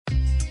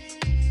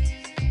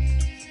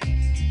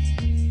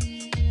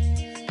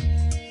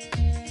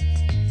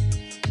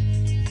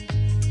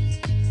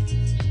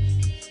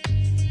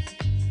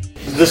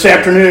This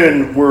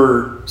afternoon,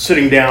 we're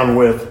sitting down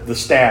with the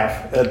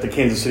staff at the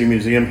Kansas City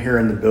Museum here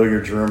in the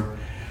billiards room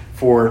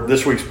for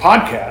this week's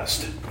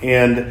podcast.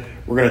 And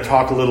we're going to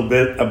talk a little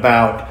bit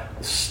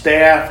about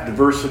staff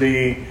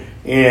diversity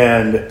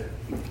and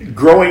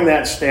growing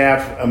that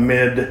staff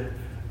amid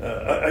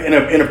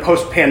in a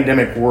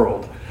post-pandemic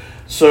world.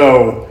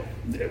 So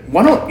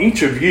why don't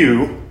each of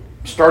you,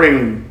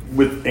 starting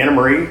with Anna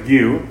Marie,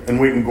 you, and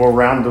we can go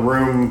around the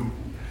room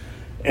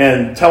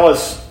and tell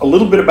us a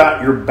little bit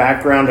about your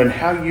background and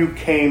how you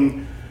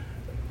came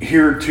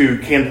here to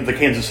the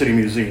Kansas City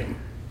Museum.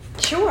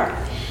 Sure.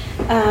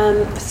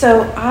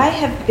 So I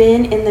have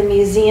been in the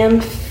museum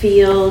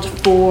field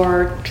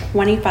for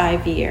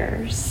 25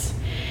 years.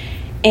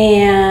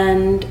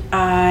 And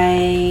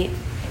I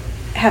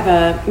have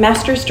a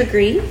master's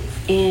degree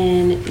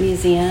in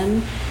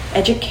museum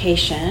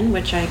education,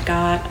 which I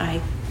got, I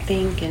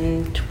think,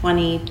 in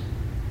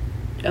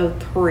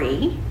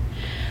 2003.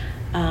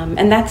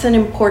 And that's an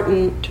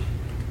important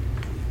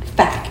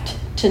fact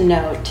to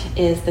note,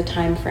 is the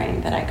time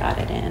frame that I got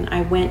it in.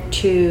 I went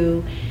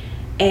to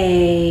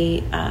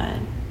I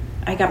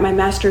got my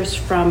master's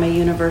from a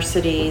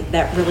university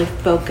that really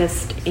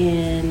focused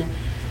in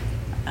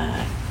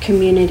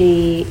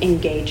community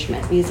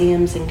engagement,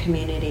 museums and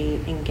community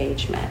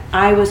engagement.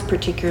 I was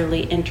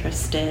particularly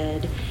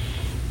interested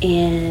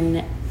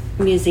in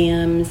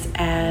museums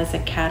as a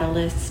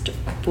catalyst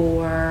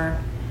for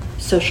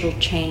social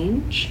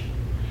change.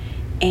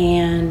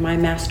 And my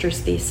master's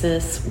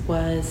thesis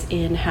was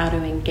in how to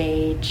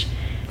engage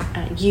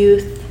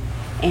youth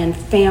and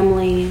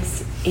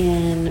families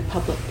in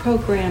public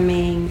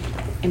programming,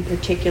 in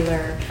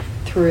particular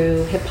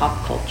through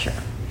hip-hop culture.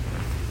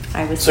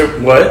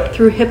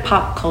 Through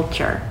hip-hop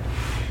culture.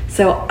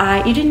 So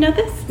you didn't know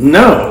this?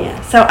 No.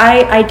 Yeah. So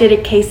I did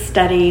a case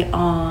study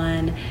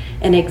on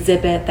an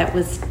exhibit that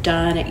was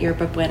done at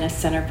Yerba Buena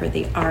Center for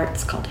the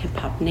Arts called Hip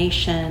Hop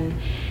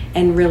Nation,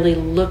 and really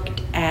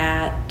looked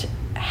at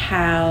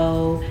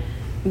how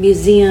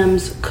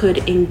museums could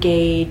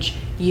engage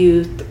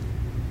youth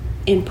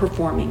in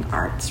performing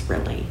arts,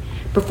 really.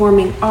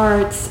 Performing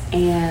arts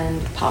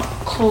and pop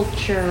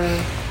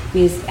culture,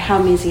 how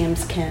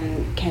museums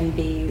can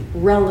be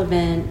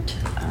relevant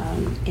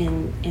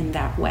in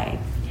that way.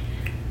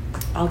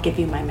 I'll give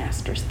you my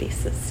master's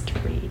thesis to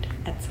read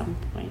at some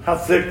point. How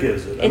thick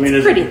is it?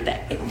 It's pretty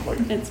thick.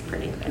 It's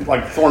pretty thick.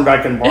 Like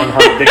Thorndike and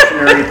Barnhart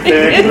dictionary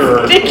thick? It's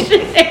or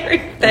dictionary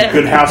thick.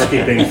 Good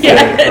Housekeeping thick?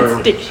 Yeah,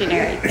 it's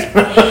dictionary thick.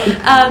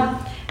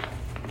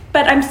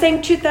 But I'm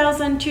saying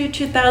 2002,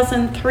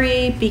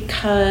 2003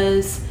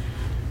 because,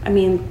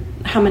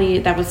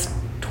 that was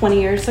 20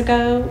 years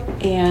ago,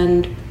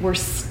 and we're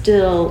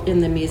still in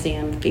the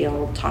museum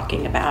field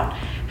talking about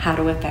how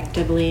to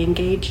effectively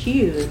engage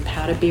youth,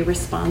 how to be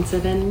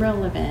responsive and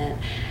relevant,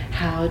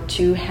 how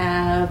to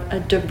have a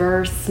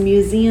diverse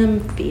museum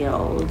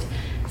field,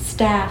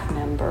 staff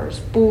members,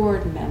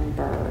 board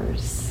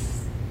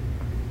members,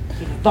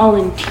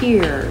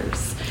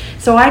 volunteers.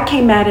 So I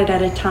came at it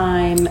at a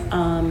time,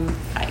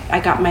 I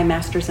got my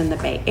master's in the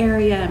Bay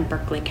Area in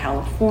Berkeley,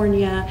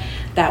 California.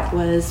 That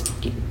was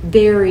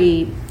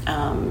very,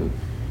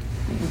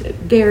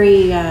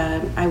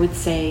 I would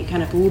say,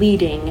 kind of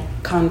leading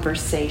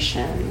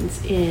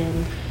conversations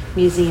in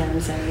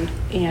museums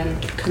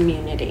and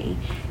community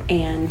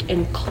and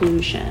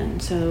inclusion.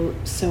 So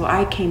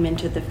I came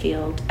into the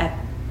field at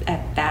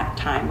that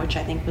time, which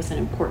I think was an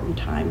important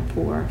time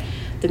for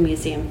the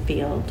museum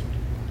field.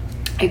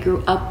 I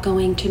grew up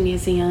going to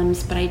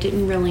museums, but I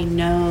didn't really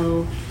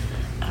know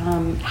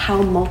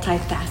how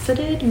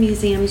multifaceted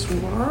museums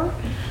were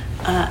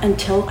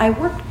until I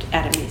worked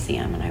at a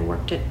museum, and I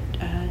worked at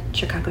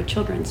Chicago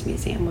Children's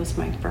Museum was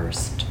my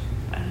first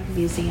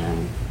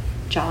museum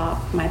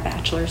job. My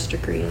bachelor's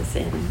degree is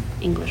in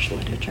English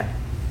literature.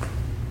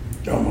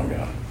 Oh my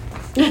God.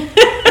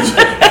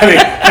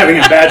 having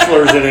a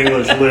bachelor's in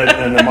English lit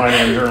and a minor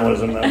in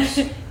journalism, that's...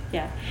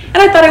 Yeah. And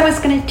I thought I was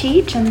going to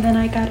teach, and then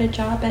I got a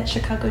job at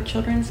Chicago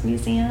Children's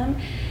Museum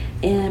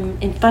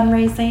in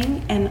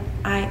fundraising, and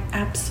I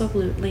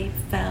absolutely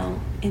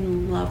fell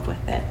in love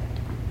with it.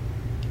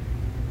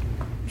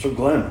 So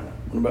Glenn,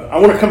 I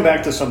want to come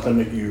back to something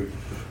that you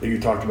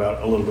talked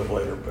about a little bit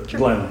later, but sure.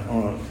 Glenn, I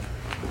want to...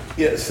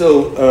 Yeah,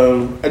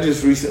 so I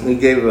just recently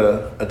gave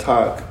a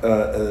talk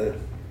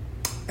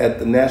at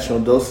the National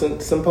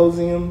Docent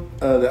Symposium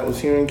that was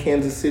here in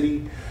Kansas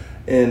City,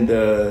 and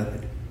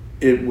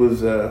it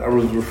was I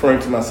was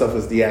referring to myself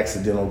as the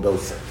accidental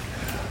docent.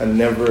 I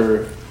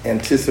never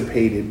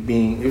anticipated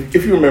being,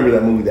 if you remember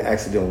that movie, The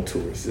Accidental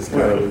Tourist. It's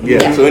kind of,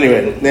 yeah. So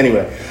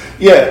anyway,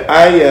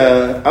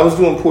 yeah, I was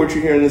doing poetry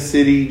here in the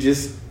city,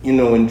 just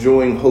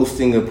enjoying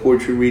hosting a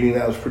poetry reading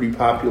that was pretty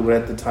popular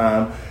at the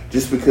time,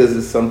 just because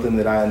it's something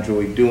that I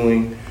enjoyed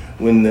doing.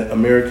 When the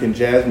American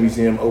Jazz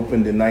Museum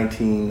opened in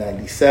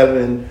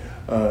 1997,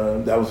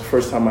 that was the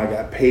first time I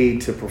got paid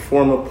to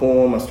perform a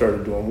poem. I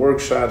started doing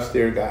workshops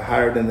there, got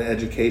hired in the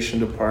education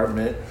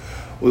department,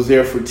 was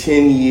there for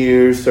 10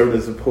 years, served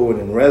as a poet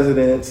in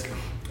residence,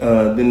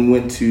 then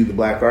went to the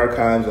Black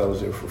Archives. I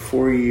was there for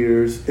 4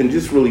 years, and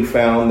just really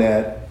found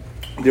that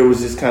there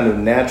was this kind of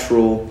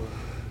natural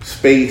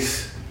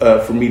space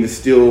for me to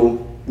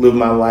still live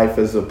my life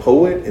as a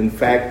poet. In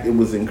fact, it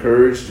was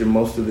encouraged in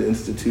most of the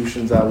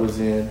institutions I was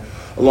in,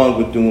 along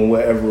with doing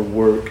whatever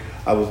work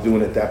I was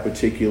doing at that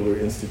particular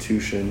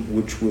institution,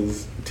 which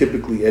was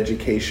typically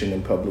education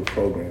and public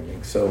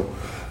programming. So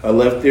I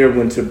left there,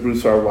 went to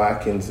Bruce R.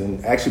 Watkins,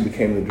 and actually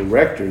became the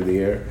director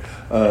there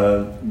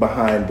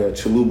behind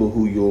Chaluba,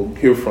 who you'll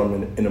hear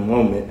from in a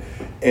moment.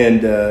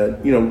 And,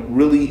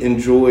 really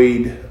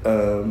enjoyed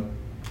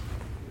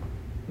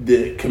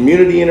the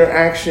community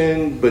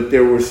interaction, but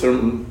there were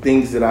certain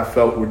things that I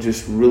felt were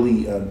just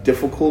really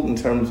difficult in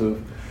terms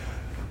of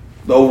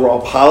the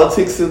overall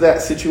politics of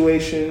that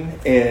situation.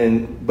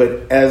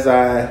 But as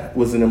I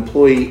was an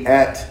employee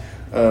at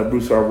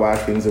Bruce R.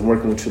 Watkins and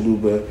working with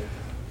Chaluba,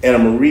 Anna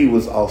Marie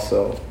was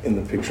also in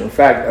the picture. In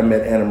fact, I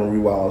met Anna Marie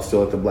while I was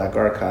still at the Black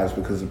Archives,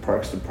 because the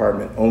Parks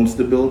Department owns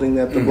the building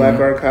that the Black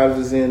Archives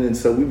is in. And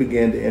so we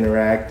began to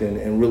interact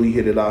and really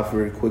hit it off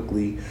very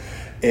quickly.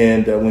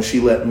 And when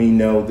she let me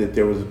know that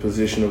there was a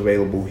position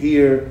available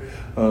here,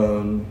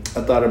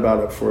 I thought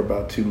about it for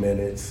about 2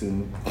 minutes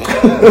and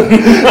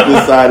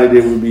decided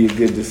it would be a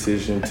good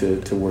decision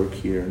to work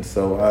here. And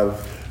so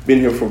I've been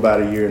here for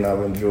about a year, and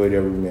I've enjoyed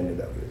every minute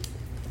of it.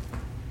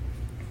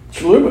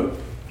 Chaluba.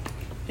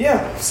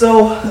 Yeah,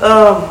 so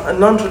a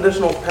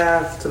non-traditional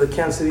path to the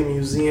Kansas City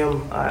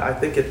Museum. I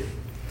think it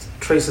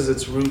traces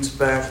its roots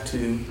back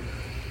to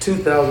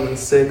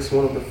 2006.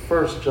 One of the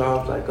first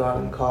jobs I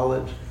got in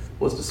college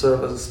was to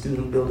serve as a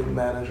student building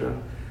manager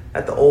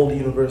at the old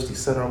University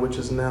Center, which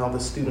is now the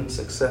Student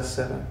Success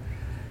Center.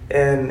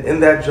 And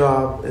in that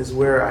job is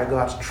where I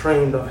got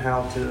trained on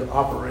how to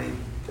operate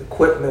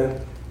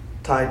equipment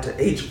tied to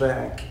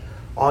HVAC,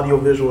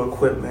 audiovisual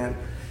equipment,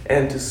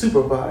 and to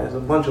supervise a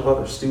bunch of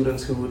other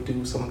students who would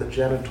do some of the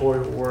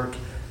janitorial work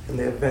and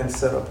the event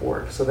setup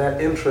work. So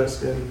that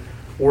interest in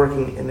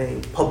working in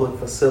a public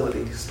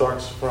facility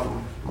starts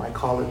from my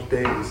college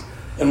days.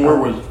 And where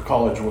was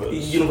college?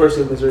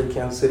 University of Missouri,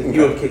 Kansas City,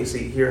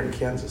 UMKC here in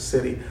Kansas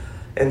City.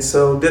 And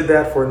so did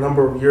that for a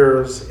number of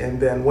years, and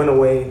then went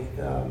away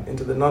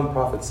into the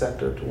nonprofit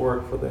sector to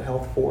work for the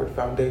Health Forward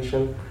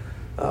Foundation,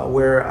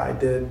 where I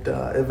did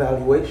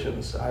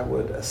evaluations. I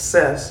would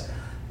assess,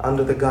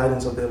 under the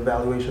guidance of the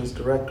evaluations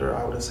director,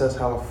 I would assess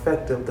how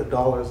effective the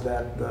dollars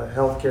that the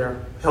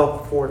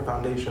Health Forward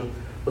Foundation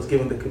was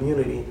giving the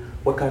community,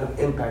 what kind of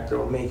impact they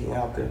were making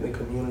out there in the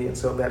community. And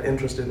so that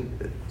interest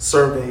in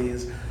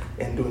surveys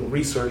and doing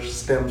research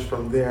stems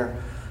from there.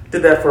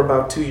 Did that for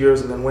about 2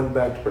 years, and then went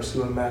back to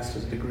pursue a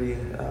master's degree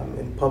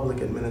in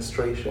public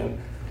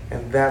administration.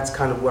 And that's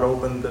kind of what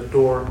opened the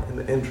door and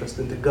the interest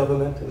into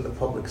government and the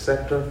public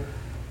sector.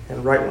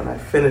 And right when I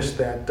finished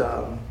that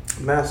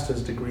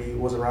master's degree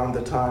was around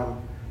the time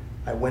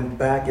I went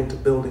back into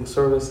building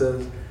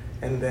services,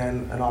 and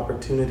then an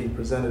opportunity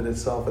presented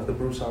itself at the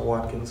Bruce R.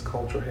 Watkins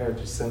Cultural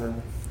Heritage Center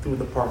through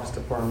the Parks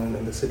Department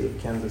in the city of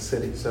Kansas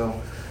City. So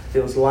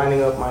it was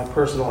lining up my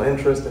personal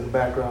interest and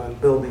background in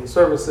building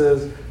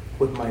services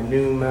with my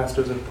new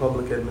master's in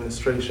public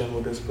administration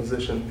with this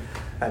position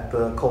at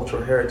the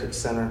Cultural Heritage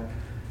Center.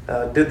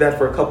 Did that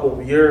for a couple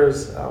of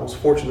years. I was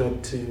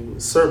fortunate to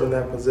serve in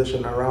that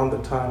position around the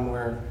time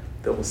where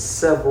there was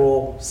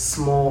several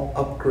small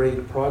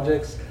upgrade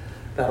projects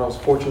that I was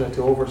fortunate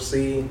to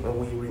oversee.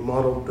 We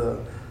remodeled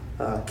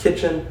the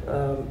kitchen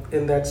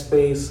in that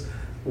space.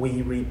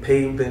 We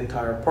repaved the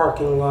entire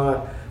parking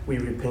lot. We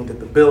repainted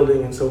the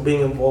building. And so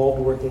being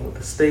involved, working with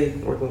the state,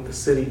 working with the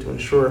city to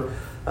ensure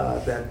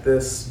that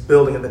this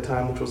building at the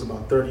time, which was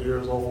about 30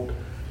 years old,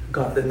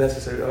 got the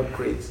necessary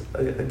upgrades,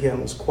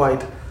 again, was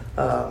quite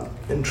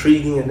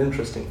intriguing and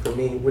interesting for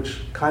me,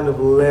 which kind of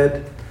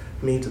led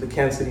me to the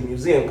Kansas City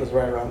Museum, because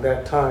right around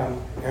that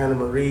time, Anna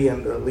Marie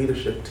and the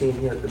leadership team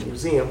here at the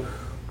museum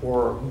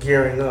were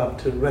gearing up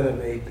to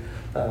renovate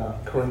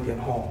Corinthian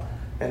Hall.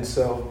 And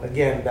so,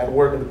 again, that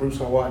work at the Bruce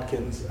R.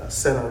 Watkins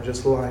Center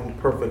just lined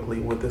perfectly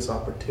with this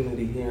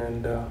opportunity here.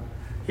 And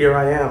here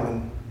I am,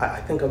 and I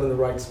think I'm in the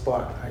right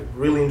spot. I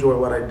really enjoy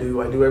what I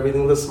do. I do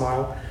everything with a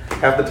smile.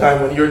 Half the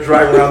time when you're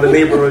driving around the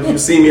neighborhood, you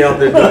see me out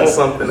there doing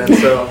something. And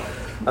so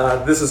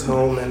this is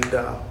home, and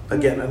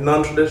again, a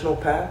non-traditional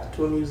path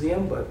to a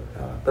museum, but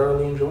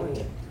thoroughly enjoying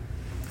it.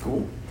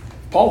 Cool.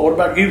 Paul, what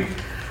about you?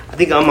 I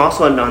think I'm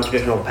also a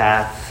non-traditional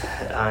path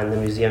in the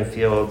museum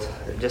field.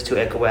 Just to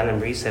echo what Anna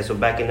Marie said, so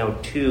back in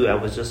 2002, I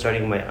was just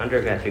starting my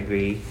undergrad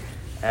degree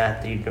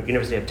at the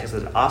University of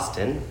Texas at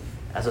Austin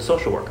as a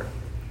social worker.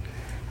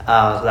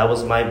 So that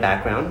was my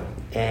background,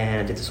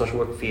 and I did the social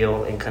work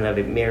field, and kind of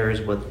it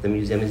mirrors what the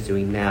museum is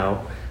doing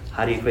now.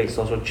 How do you create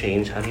social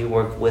change? How do you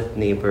work with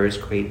neighbors,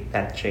 create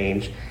that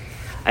change?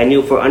 I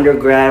knew for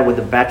undergrad with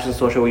the bachelor's in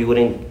social work, you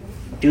wouldn't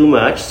do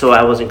much, so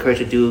I was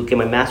encouraged to get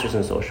my master's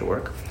in social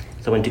work.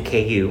 So I went to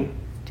KU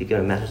to get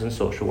my master's in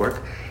social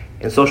work.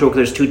 In social work,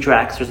 there's 2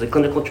 tracks. There's the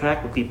clinical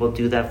track where people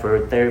do that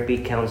for therapy,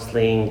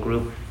 counseling,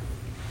 group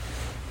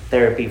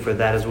therapy for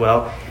that as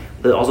well.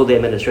 But also the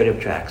administrative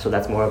track. So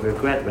that's more of your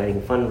grant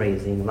writing,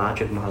 fundraising,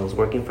 logic models,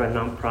 working for a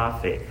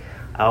nonprofit.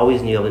 I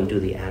always knew I wouldn't do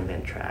the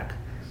admin track.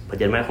 but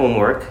did my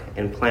homework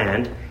and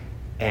planned.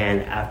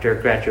 And after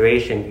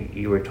graduation,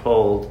 you were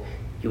told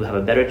you have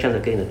a better chance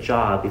of getting a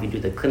job if you do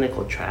the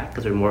clinical track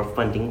because there's more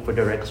funding for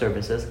direct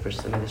services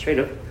versus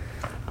administrative.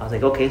 I was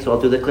like, okay, so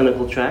I'll do the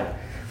clinical track,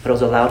 but I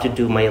was allowed to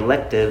do my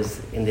electives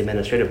in the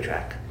administrative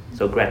track.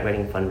 So grant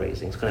writing,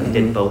 fundraising. So kind of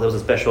did both. There was a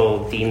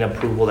special dean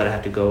approval that I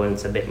had to go and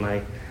submit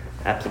my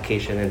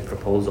application and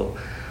proposal.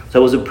 So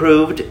I was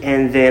approved,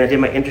 and then I did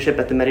my internship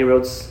at the Medi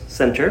Rhodes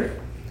Center,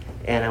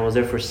 and I was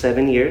there for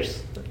 7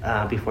 years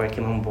before I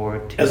came on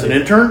board. As an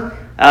intern?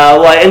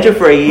 Well, I entered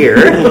for a year,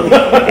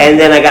 and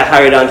then I got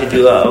hired on to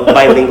do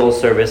bilingual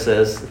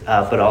services,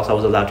 but also I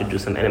was allowed to do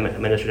some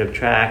administrative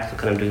tracks, so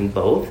kind of doing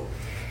both.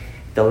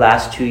 The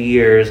last 2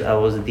 years, I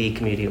was the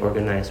community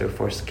organizer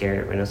for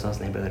SCARE, Renaissance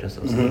Neighborhood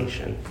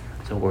Association.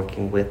 So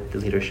working with the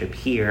leadership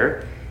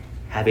here,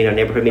 having our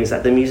neighborhood meetings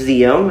at the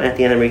museum. At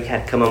the end, Marie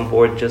had come on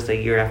board just a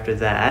year after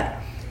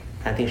that.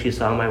 I think she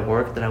saw my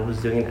work that I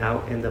was doing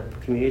out in the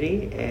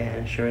community,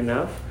 and sure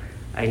enough,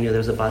 I knew there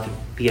was about to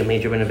be a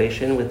major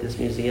renovation with this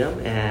museum,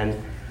 and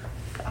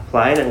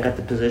applied and got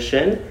the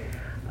position.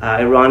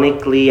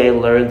 Ironically, I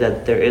learned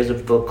that there is a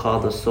book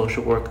called The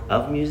Social Work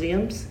of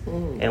Museums,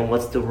 and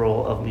what's the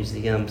role of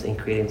museums in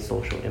creating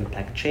social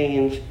impact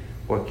change,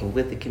 working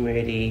with the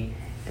community,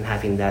 and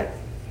having that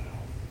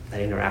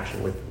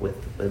interaction with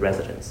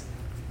residents.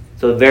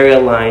 So very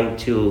aligned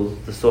to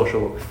the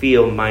social work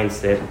field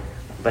mindset,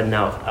 but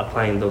now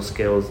applying those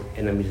skills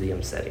in a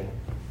museum setting.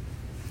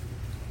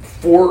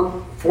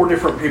 Four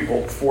different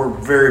people, 4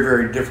 very,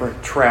 very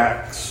different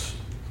tracks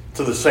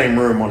to the same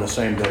room on the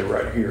same day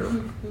right here.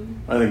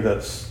 I think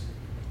that's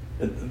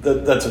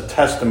a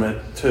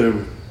testament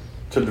to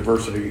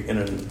diversity in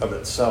and of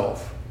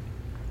itself.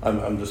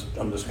 I'm just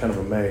kind of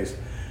amazed.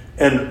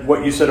 And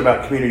what you said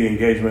about community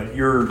engagement,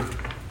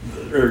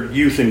 or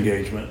youth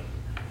engagement,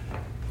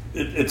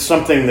 it's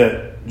something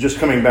that just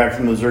coming back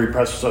from the Missouri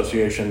Press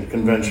Association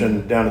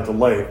convention down at the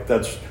lake,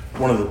 that's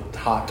one of the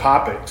hot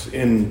topics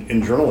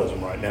in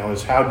journalism right now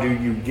is how do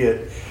you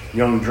get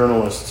young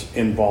journalists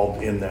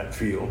involved in that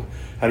field?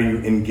 How do you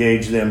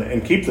engage them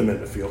and keep them in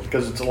the field?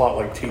 Because it's a lot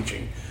like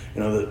teaching.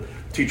 The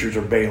teachers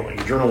are bailing,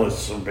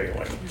 journalists are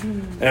bailing.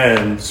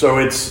 And so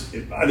I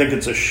think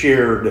it's a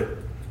shared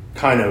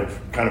kind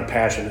of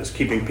passion is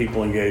keeping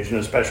people engaged and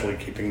especially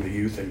keeping the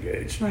youth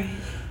engaged. Right.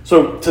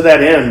 So to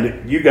that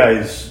end, you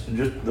guys,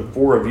 just the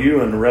 4 of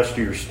you and the rest of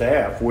your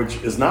staff, which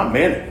is not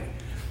many,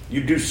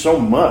 you do so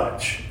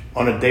much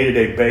on a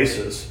day-to-day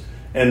basis.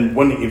 And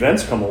when the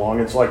events come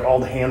along, it's like all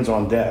the hands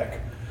on deck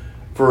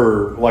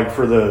for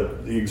the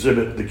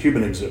exhibit, the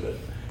Cuban exhibit.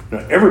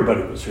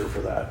 Everybody was here for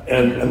that.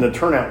 And the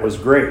turnout was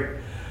great.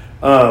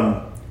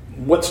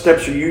 What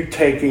steps are you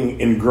taking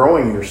in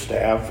growing your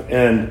staff,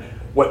 and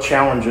what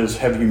challenges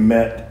have you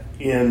met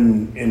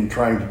in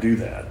trying to do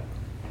that?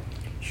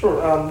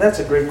 Sure, that's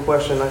a great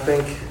question. I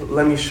think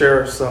let me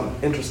share some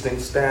interesting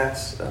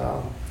stats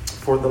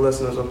for the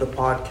listeners of the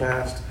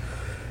podcast.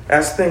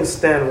 As things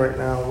stand right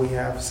now, we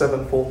have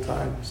 7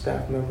 full-time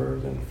staff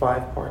members and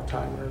 5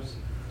 part-timers.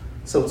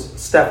 So it's a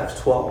staff of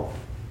 12.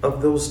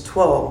 Of those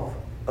 12,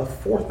 a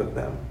fourth of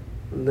them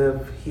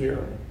live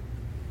here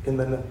in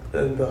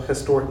the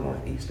historic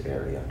Northeast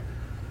area.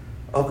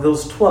 Of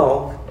those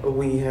 12,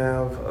 we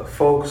have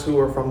folks who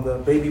are from the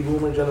baby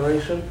boomer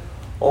generation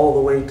all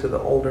the way to the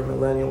older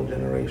millennial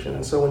generation.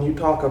 And so when you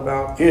talk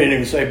about... You didn't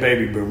even say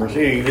baby boomers.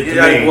 You didn't get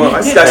to me. Well,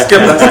 I skipped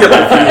a few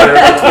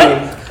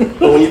there between.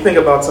 But when you think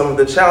about some of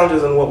the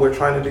challenges and what we're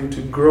trying to do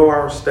to grow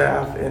our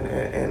staff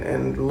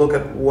and look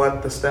at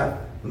what the staff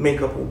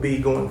makeup will be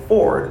going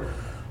forward,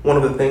 one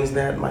of the things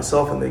that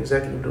myself and the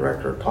executive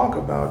director talk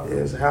about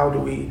is how do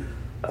we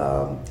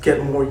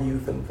get more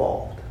youth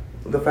involved.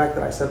 The fact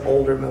that I said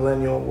older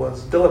millennial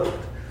was deliberate.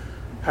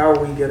 How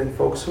are we getting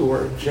folks who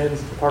are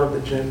part of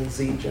the Gen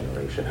Z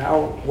generation?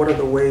 What are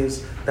the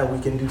ways that we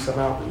can do some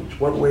outreach?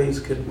 What ways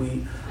could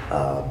we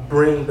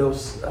bring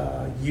those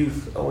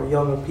youth or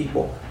younger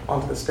people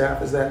onto the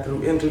staff? Is that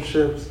through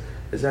internships?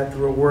 Is that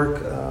through a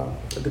work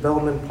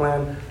development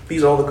plan?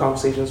 These are all the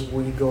conversations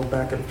we go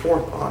back and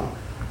forth on.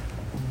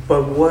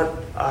 But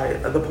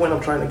the point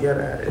I'm trying to get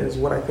at is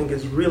what I think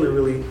is really,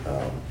 really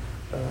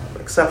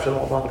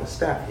exceptional about the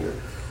staff here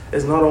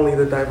is not only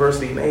the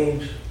diversity in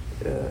age,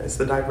 it's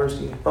the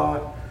diversity in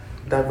thought,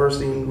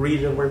 diversity in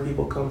region where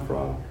people come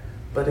from.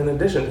 But in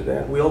addition to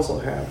that, we also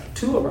have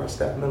 2 of our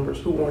staff members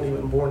who weren't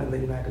even born in the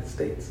United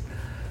States.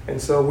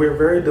 And so we're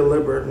very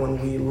deliberate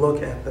when we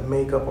look at the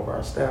makeup of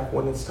our staff,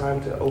 when it's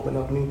time to open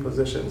up new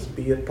positions,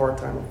 be it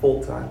part-time or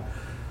full-time.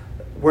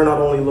 We're not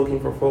only looking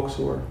for folks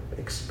who are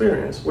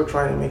experienced, we're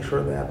trying to make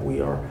sure that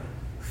we are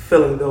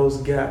filling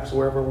those gaps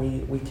wherever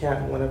we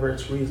can, whenever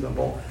it's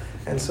reasonable.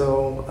 And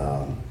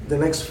so the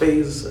next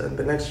phase,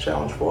 the next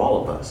challenge for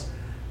all of us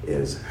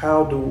is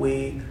how do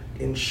we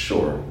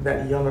ensure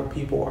that younger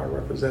people are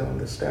represented on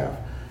the staff?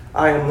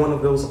 I am one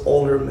of those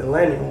older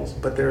millennials,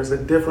 but there's a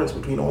difference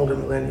between older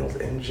millennials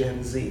and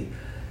Gen Z.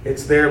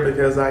 It's there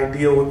because I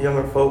deal with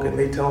younger folk and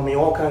they tell me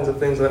all kinds of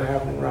things that are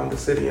happening around the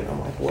city and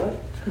I'm like, what?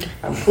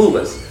 I'm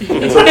clueless.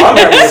 And so if I'm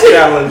having a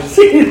challenge,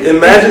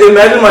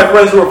 imagine my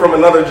friends who are from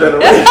another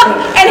generation.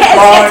 And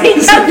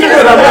it's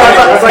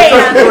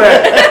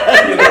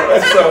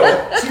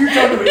So you're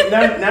talking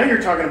about, now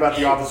you're talking about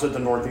the opposite to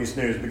Northeast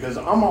News, because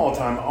I'm all the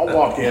time, I'll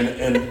walk in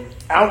and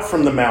out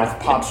from the mouth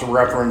pops a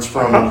reference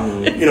from,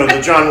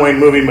 the John Wayne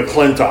movie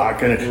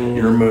McClintock, and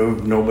you're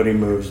moved, nobody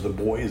moves, the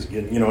boy is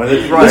getting, and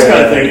this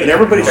kind of thing, and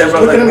everybody's just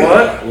looking at me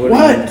like,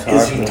 what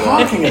is he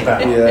talking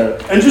about?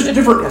 And just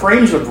different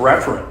frames of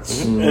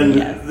reference, and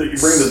that you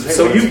bring to the table.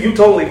 So you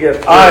totally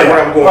get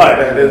where I'm going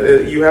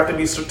with that. You have to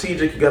be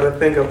strategic. You got to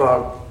think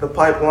about the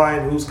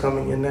pipeline, who's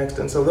coming in next,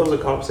 and so those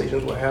are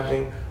conversations we're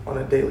having on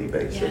a daily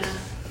basis.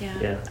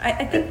 Yeah.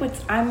 I think what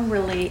I'm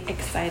really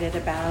excited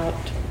about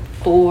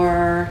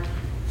for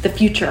the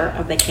future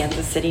of the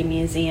Kansas City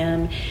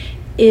Museum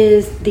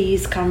is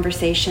these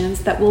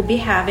conversations that we'll be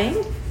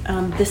having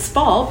this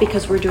fall,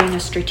 because we're doing a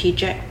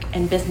strategic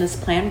and business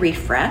plan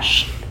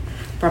refresh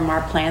from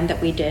our plan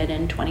that we did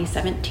in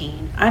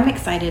 2017. I'm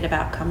excited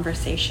about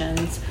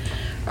conversations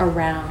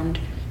around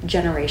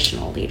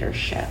generational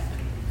leadership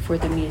for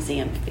the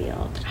museum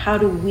field. How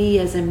do we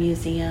as a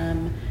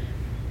museum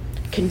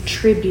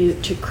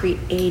contribute to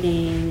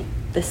creating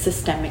the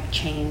systemic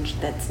change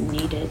that's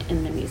needed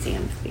in the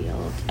museum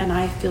field? And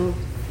I feel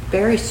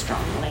very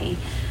strongly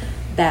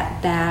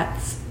that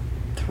that's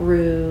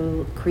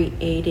through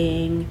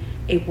creating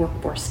a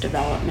workforce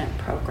development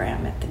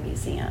program at the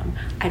museum.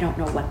 I don't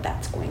know what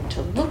that's going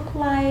to look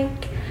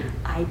like.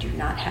 I do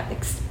not have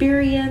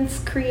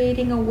experience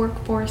creating a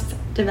workforce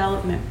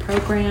development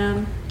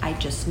program. I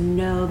just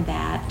know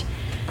that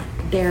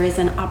there is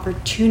an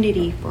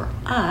opportunity for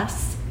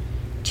us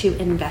to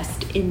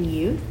invest in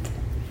youth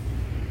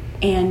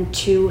and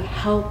to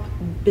help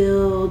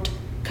build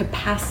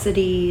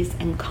capacities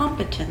and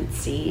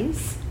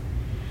competencies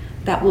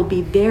that will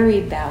be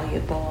very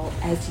valuable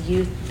as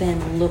youth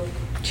then look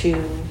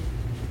to,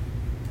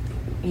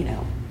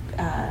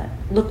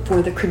 look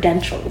for the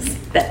credentials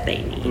that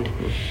they need.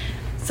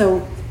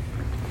 So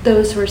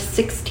those who are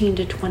 16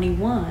 to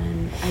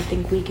 21, I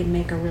think we can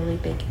make a really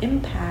big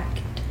impact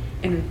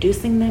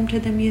introducing them to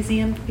the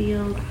museum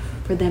field,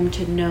 for them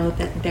to know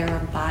that there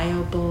are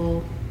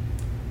viable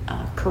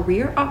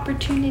career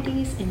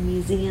opportunities in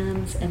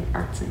museums and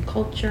arts and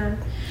culture.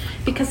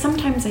 Because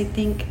sometimes I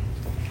think,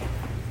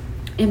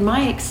 in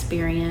my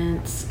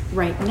experience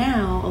right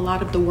now, a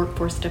lot of the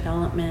workforce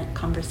development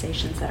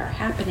conversations that are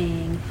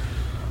happening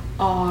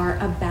are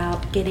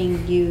about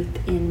getting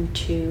youth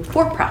into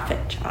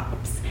for-profit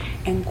jobs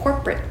and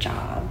corporate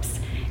jobs.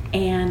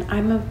 And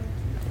I'm a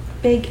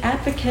big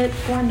advocate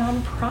for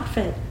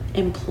nonprofit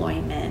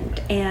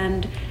employment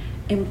and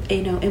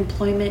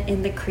employment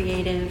in the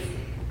creative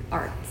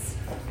arts.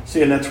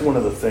 See, and that's one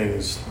of the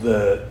things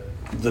that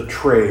the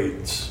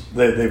trades,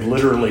 they've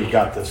literally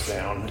got this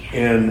down,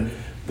 and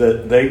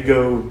that they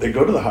go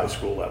to the high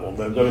school level,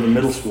 they'll go to the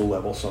middle school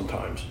level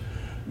sometimes,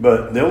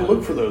 but they'll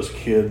look for those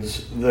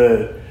kids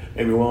that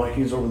maybe,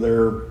 he's over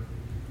there,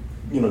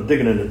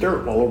 digging in the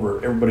dirt while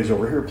everybody's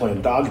over here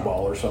playing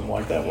dodgeball or something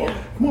like that. Well,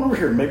 come on over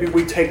here. Maybe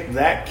we take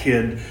that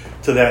kid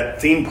to that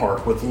theme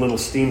park with the little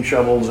steam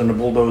shovels and the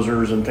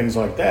bulldozers and things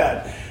like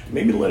that.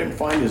 Maybe let him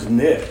find his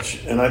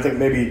niche. And I think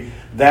maybe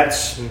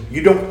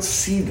you don't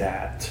see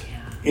that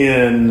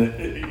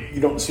you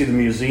don't see the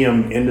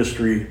museum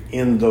industry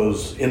in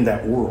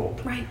that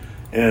world. Right.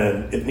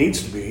 And it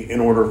needs to be, in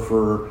order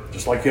for,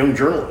 just like young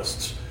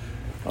journalists.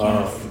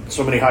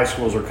 So many high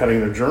schools are cutting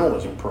their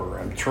journalism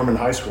program, Truman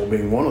High School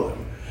being one of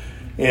them.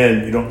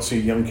 And you don't see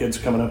young kids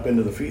coming up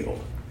into the field.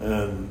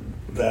 And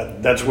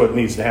that's what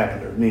needs to happen.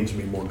 There needs to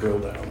be more drill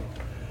down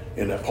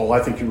in that. Paul, I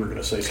think you were going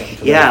to say something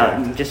to that.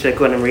 Yeah, just to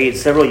go ahead and read.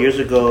 Several years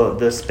ago,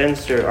 the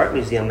Spencer Art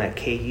Museum at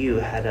KU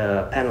had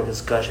a panel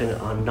discussion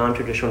on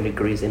non-traditional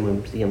degrees in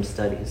museum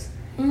studies.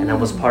 And I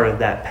was part of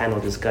that panel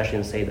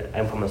discussion, saying that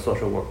I'm from a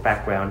social work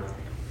background.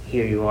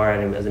 Here you are,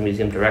 and as a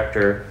museum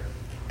director,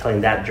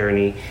 telling that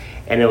journey.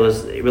 And it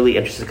was really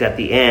interesting. At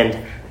the end,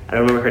 I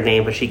don't remember her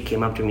name, but she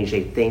came up to me and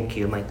said, "Thank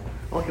you." I'm like,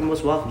 "Oh, you're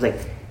most welcome." It's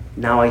like,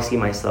 now I see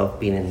myself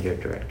being in your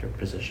director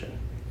position.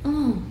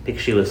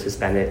 Because she was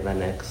Hispanic,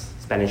 Latinx,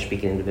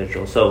 Spanish-speaking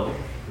individual. So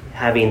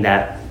having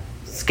that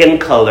skin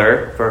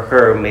color for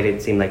her made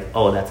it seem like,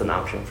 oh, that's an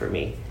option for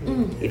me.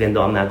 Even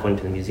though I'm not going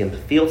to the museum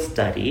field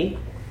study,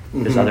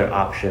 there's other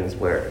options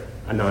where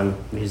a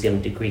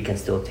non-museum degree can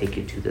still take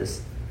you to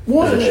this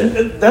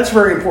position. That's a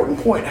very important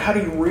point. How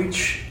do you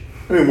reach...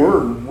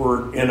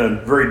 we're in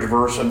a very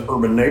diverse and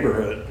urban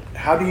neighborhood.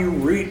 How do you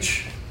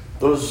reach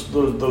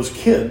those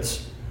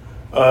kids,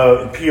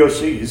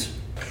 POCs?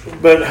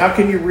 But how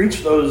can you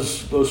reach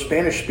those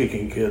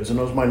Spanish-speaking kids and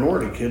those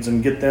minority kids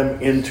and get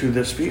them into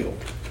this field?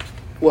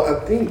 Well,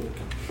 I think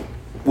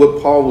what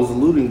Paul was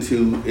alluding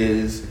to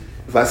is,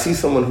 if I see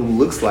someone who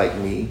looks like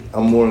me,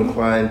 I'm more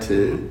inclined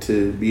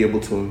to be able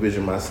to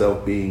envision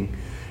myself being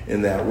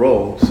in that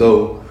role.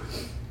 So,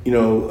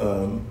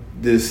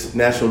 this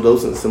National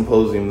Docent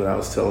Symposium that I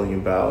was telling you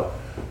about,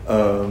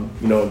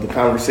 The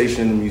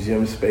conversation in the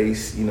museum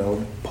space,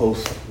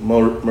 post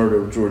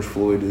murder of George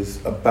Floyd,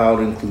 is about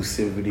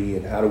inclusivity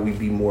and how do we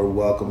be more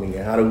welcoming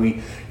and how do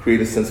we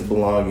create a sense of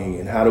belonging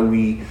and how do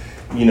we,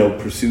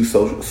 pursue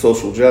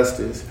social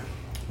justice.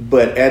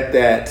 But at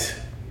that,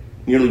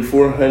 nearly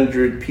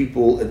 400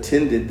 people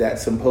attended that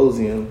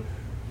symposium.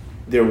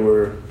 There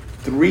were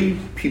 3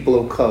 people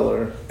of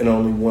color and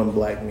only 1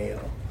 black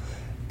male.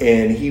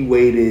 And he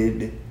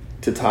waited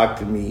to talk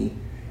to me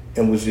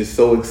and was just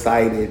so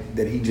excited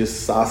that he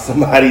just saw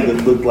somebody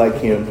that looked like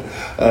him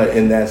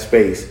in that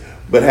space.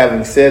 But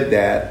having said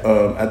that,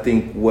 I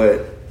think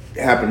what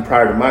happened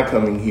prior to my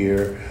coming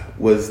here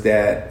was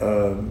that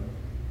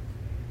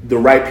the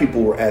right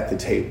people were at the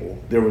table.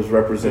 There was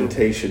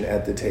representation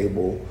at the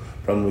table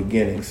from the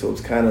beginning. So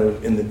it's kind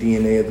of in the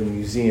DNA of the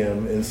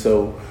museum. And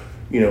so,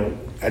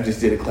 I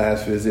just did a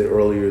class visit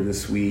earlier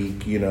this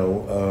week.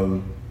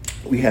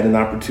 We had an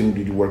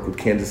opportunity to work with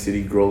Kansas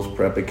City Girls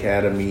Prep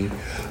Academy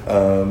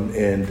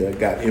and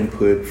got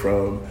input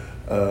from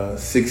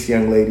 6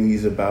 young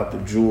ladies about the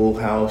Jewel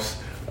House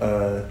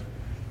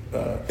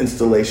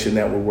installation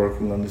that we're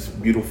working on, this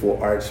beautiful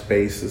art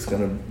space that's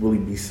going to really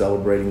be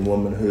celebrating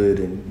womanhood.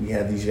 And we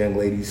had these young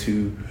ladies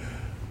who,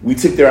 we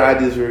took their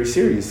ideas very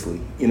seriously,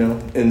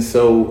 And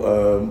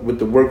so with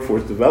the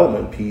workforce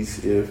development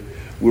piece, if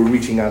we're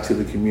reaching out to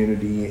the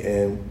community,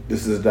 and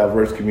this is a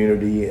diverse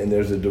community, and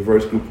there's a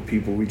diverse group of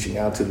people reaching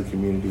out to the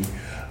community,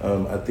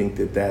 I think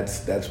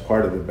that's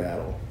part of the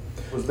battle.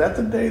 Was that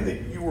the day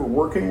that you were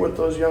working with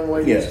those young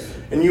ladies? Yes.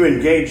 And you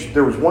engaged,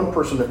 there was one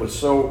person that was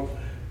so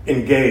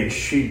engaged,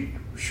 she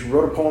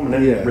wrote a poem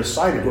and then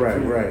recited it.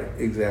 Right,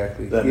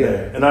 exactly. That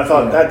day. And I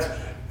thought that's,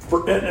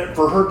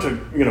 for her to,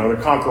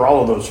 to conquer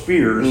all of those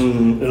fears,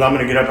 and I'm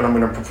going to get up and I'm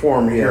going to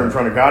perform here in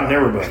front of God and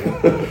everybody.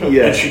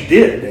 And she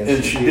did.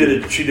 And she did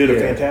it. She did a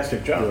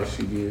fantastic job. Yeah,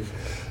 she did.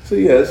 So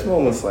it's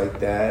moments like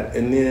that.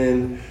 And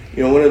then,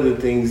 one of the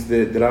things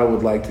that I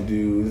would like to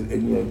do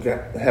is,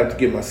 have to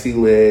get my sea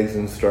legs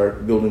and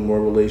start building more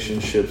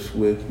relationships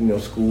with,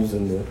 schools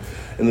in the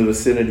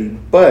vicinity.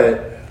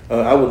 But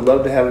I would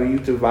love to have a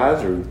youth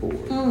advisory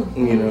board,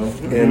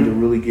 and to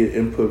really get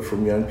input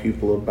from young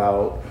people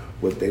about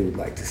what they would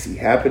like to see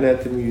happen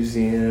at the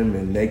museum,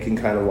 and they can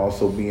kind of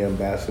also be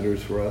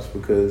ambassadors for us,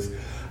 because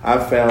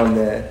I've found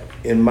that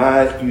in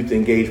my youth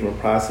engagement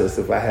process,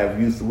 if I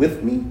have youth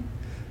with me,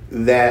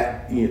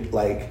 that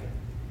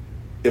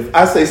if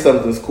I say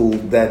something's cool,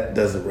 that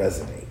doesn't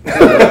resonate.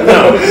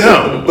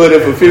 No. But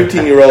if a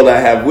 15-year-old I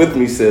have with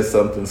me says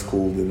something's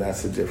cool, then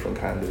that's a different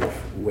kind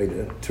of way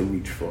to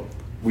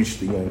reach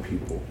the young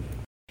people.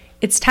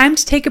 It's time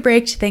to take a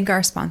break to thank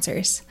our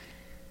sponsors.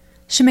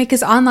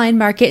 Shemeka's Online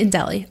Market in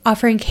Delhi,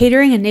 offering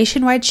catering and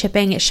nationwide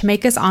shipping at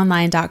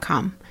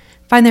shemekasonline.com.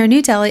 Find their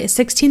new deli at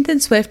 16th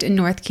and Swift in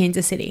North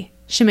Kansas City.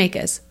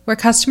 Shemeka's, where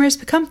customers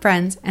become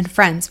friends and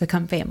friends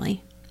become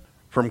family.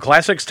 From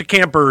classics to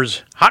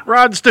campers, hot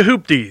rods to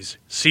hoopties,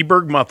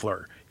 Seaberg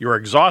Muffler, your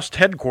exhaust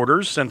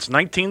headquarters since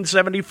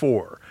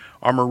 1974.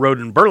 Armour Road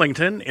in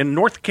Burlington in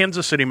North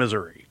Kansas City,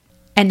 Missouri.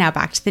 And now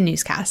back to the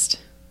newscast.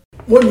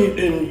 Well,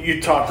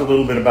 you talked a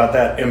little bit about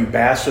that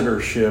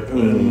ambassadorship,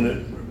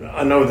 and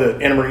I know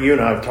that Anna Marie, you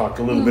and I have talked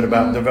a little bit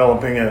about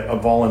developing a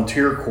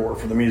volunteer corps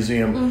for the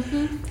museum.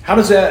 How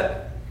does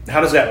that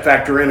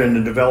factor in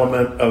the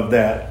development of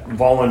that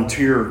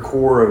volunteer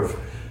corps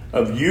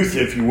of youth,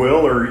 if you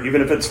will, or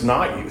even if it's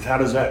not youth? How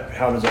does that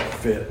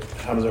fit?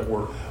 How does that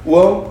work?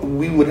 Well,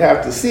 we would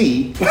have to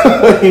see.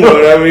 You know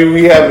what I mean?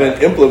 We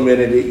haven't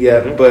implemented it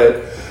yet,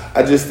 but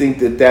I just think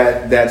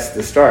that's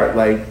the start.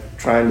 Like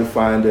trying to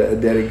find a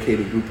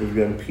dedicated group of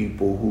young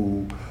people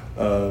who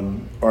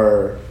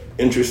are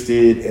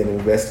interested and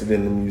invested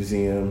in the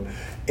museum,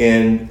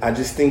 and I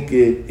just think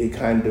it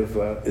kind of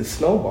it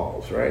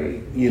snowballs,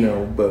 right?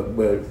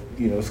 But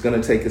it's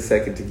going to take a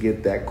second to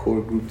get that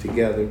core group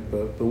together,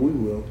 but we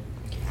will.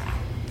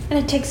 And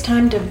it takes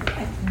time to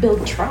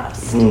build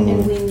trust,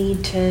 and we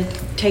need to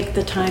take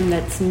the time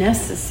that's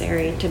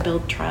necessary to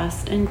build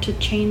trust and to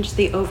change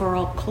the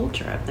overall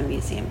culture of the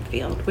museum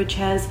field, which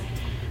has,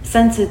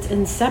 since its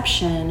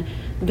inception,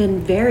 been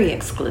very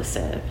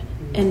exclusive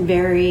and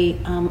very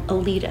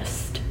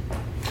elitist.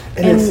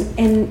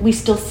 And we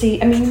still see,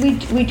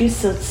 we do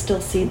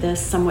still see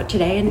this somewhat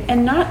today,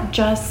 and not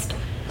just,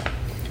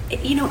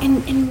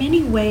 in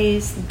many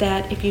ways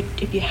that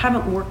if you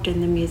haven't worked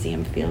in the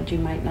museum field, you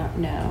might not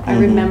know. I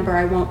remember,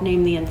 I won't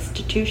name the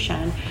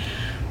institution,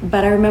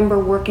 but I remember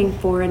working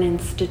for an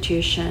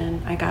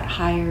institution. I got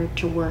hired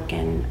to work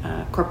in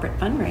corporate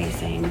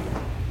fundraising,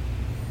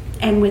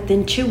 and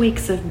within 2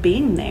 weeks of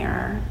being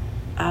there,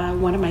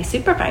 one of my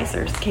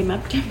supervisors came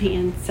up to me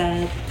and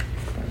said,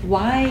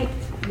 why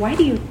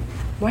do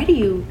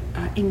you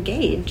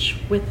engage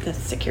with the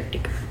security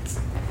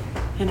guards?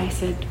 And I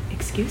said,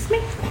 excuse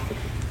me?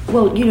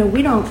 Well,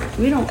 we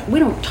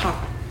don't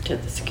talk to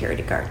the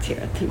security guards here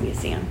at the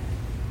museum.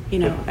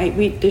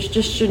 There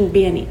just shouldn't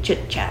be any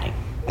chit chatting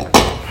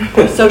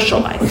or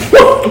socializing.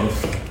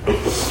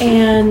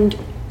 And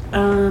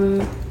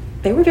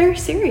they were very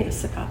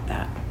serious about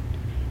that.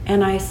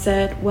 And I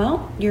said,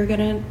 well, you're going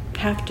to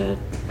have to,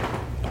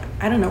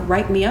 I don't know,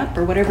 write me up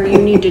or whatever you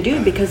need to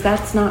do, because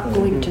that's not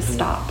going to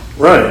stop.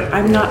 Right.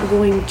 I'm not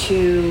going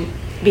to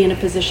be in a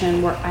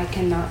position where I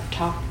cannot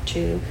talk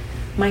to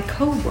my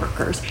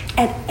coworkers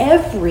at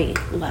every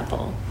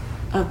level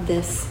of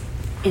this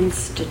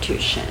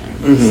institution.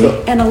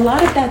 And a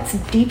lot of that's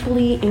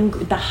deeply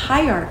the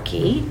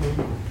hierarchy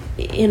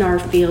in our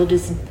field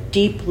is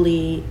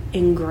deeply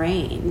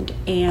ingrained,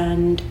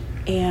 and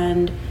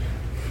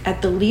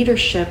at the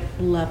leadership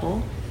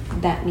level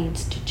that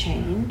needs to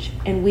change.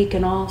 And we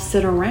can all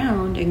sit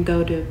around and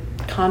go to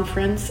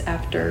conference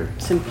after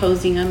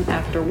symposium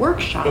after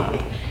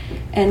workshop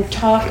and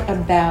talk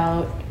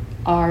about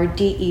our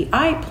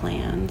DEI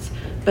plans,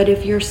 but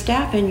if your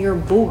staff and your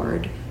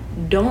board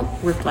don't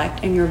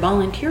reflect, and your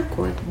volunteer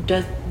corps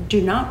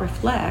do not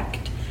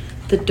reflect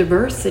the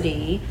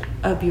diversity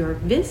of your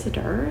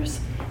visitors,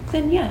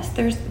 then yes,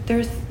 there's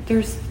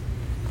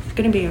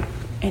going to be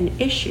an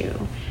issue.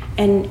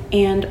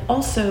 And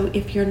also,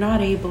 if you're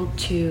not able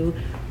to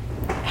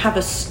have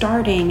a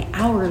starting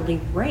hourly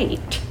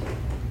rate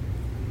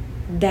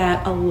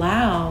that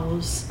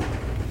allows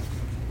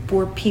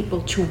for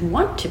people to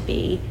want to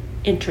be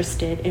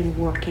interested in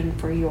working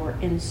for your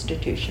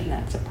institution,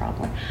 that's a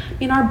problem. I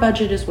mean, our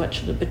budget is what,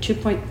 should it be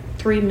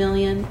 $2.3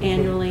 million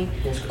annually?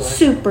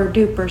 Super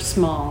duper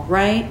small,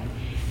 right?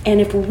 And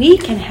if we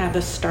can have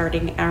a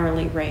starting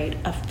hourly rate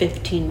of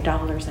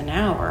 $15 an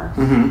hour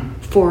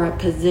for a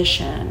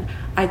position,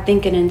 I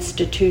think an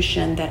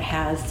institution that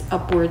has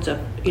upwards of,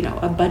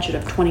 a budget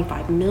of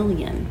 $25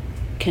 million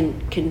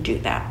can do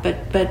that.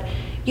 But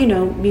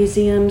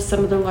museums,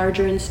 some of the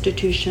larger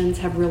institutions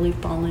have really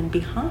fallen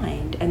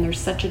behind, and there's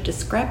such a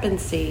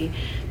discrepancy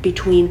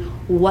between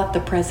what the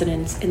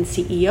president and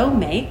CEO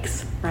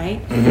makes,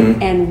 right,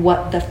 and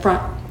what the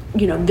front,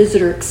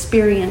 visitor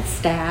experience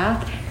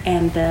staff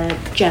and the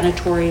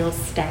janitorial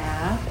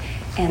staff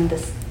and the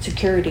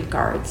security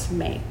guards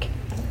make.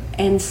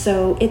 And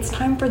so it's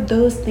time for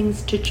those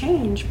things to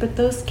change, but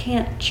those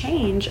can't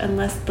change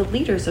unless the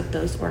leaders of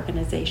those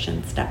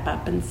organizations step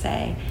up and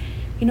say,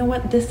 you know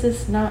what, this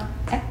is not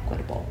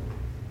equitable.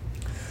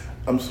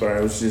 I'm sorry,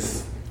 I was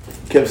just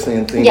kept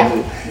saying things. Yeah.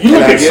 You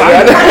look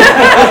excited.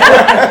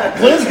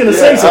 Glenn's going to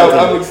say something.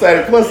 I'm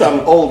excited. Plus,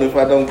 I'm old. If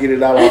I don't get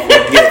it out, I'll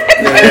forget.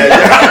 You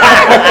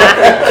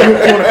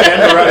want a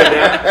pen to write it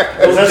down?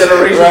 Those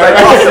generations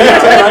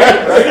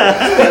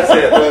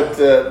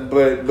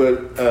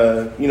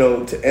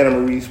But to Anna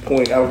Marie's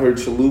point, I've heard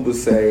Chaluba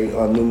say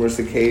on numerous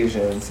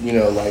occasions,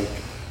 like,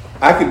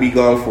 I could be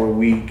gone for a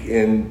week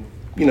and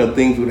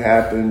things would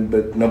happen,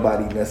 but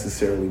nobody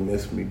necessarily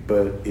missed me.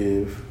 But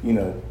if,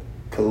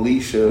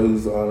 Kalisha,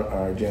 who's on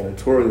our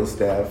janitorial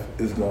staff,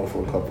 is gone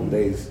for a couple of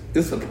days,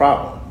 it's a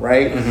problem,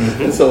 right?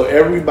 And so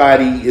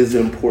everybody is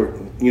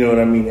important. You know what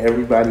I mean?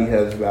 Everybody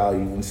has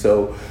value. And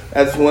so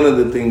that's one of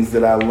the things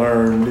that I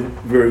learned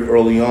very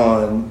early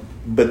on.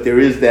 But there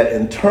is that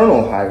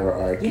internal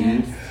hierarchy.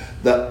 Yes.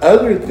 The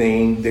other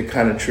thing that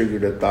kind of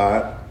triggered a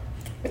thought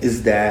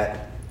is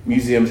that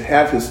museums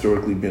have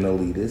historically been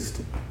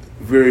elitist.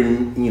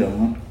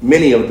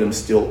 Many of them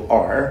still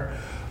are.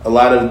 A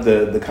lot of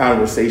the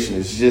conversation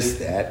is just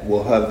that.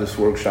 We'll have this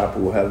workshop, or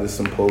we'll have this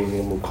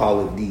symposium, we'll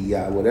call it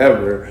DEI,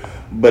 whatever,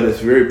 but it's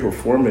very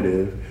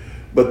performative.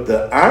 But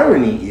the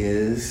irony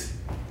is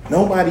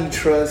nobody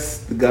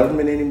trusts the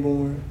government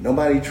anymore.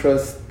 Nobody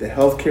trusts the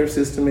healthcare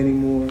system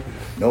anymore.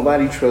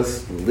 Nobody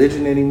trusts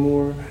religion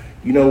anymore.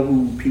 You know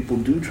who people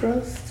do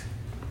trust?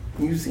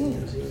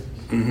 Museums.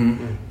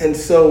 And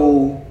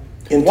so...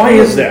 Why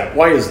is that?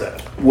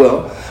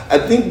 Well, I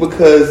think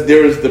because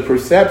there's the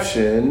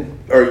perception,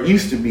 or it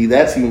used to be,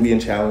 that's even being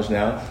challenged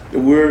now, that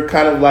we're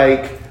kind of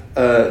like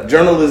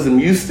journalism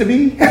used to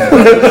be,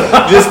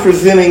 just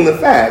presenting the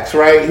facts,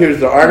 right? Here's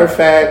the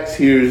artifacts,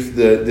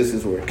 this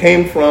is where it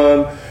came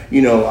from.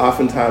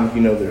 Oftentimes,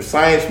 there's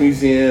science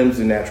museums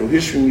and natural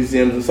history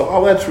museums, and so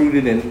all that's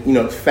rooted in,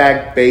 it's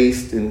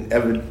fact-based and,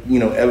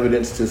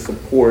 evidence to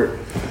support.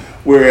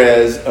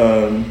 Whereas,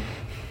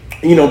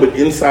 but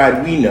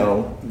inside we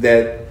know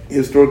that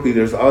historically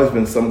there's always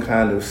been some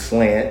kind of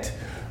slant.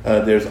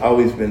 There's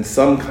always been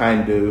some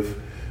kind of,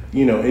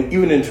 and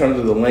even in terms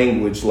of the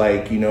language,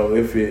 like,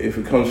 if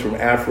it comes from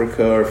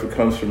Africa or if it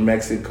comes from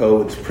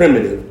Mexico, it's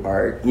primitive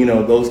art,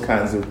 those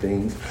kinds of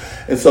things.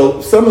 And so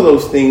some of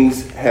those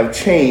things have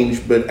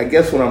changed, but I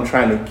guess what I'm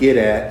trying to get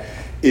at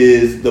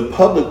is the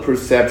public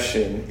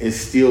perception is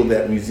still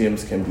that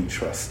museums can be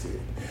trusted.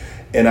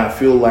 And I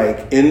feel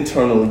like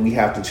internally we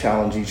have to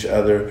challenge each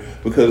other,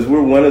 because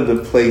we're one of the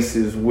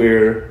places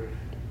where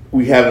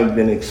we haven't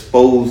been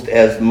exposed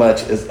as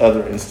much as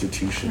other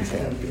institutions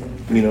have been.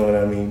 You know what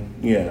I mean?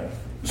 Yeah.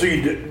 So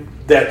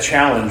that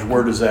challenge,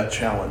 where does that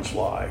challenge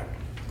lie?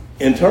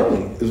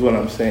 Internally is what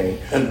I'm saying.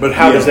 But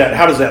how does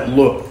that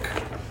look?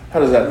 How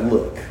does that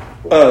look?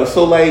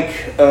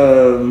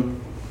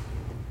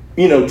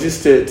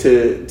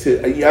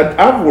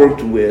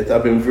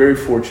 I've been very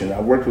fortunate.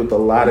 I've worked with a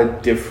lot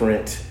of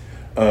different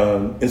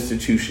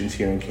institutions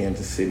here in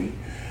Kansas City.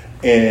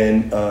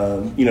 And,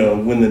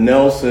 when the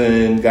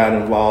Nelson got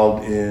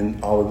involved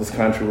in all of this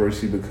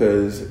controversy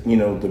because,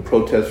 the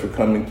protests were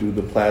coming through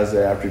the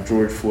plaza after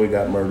George Floyd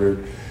got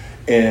murdered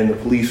and the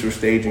police were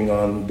staging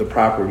on the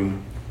property.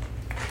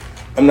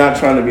 I'm not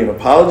trying to be an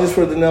apologist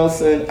for the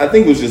Nelson. I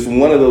think it was just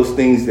one of those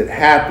things that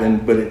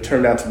happened, but it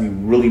turned out to be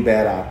really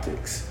bad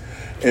optics.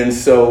 And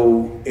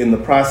so in the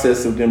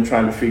process of them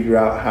trying to figure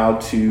out how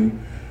to,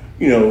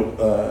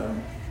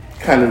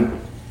 kind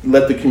of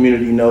let the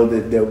community know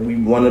that we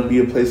want to be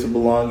a place of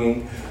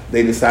belonging,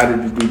 they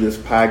decided to do this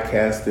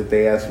podcast that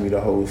they asked me to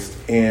host.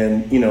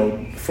 And,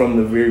 from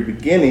the very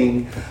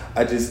beginning,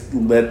 I just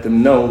let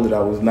them know that I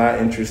was not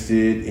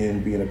interested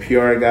in being a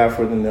PR guy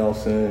for the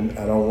Nelson.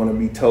 I don't want to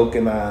be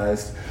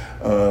tokenized.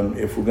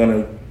 If we're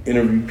going to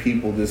interview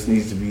people, this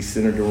needs to be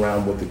centered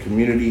around what the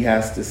community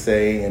has to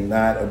say and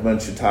not a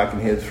bunch of talking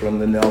heads from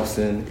the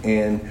Nelson.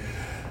 And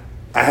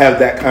I have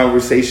that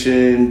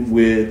conversation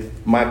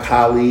with my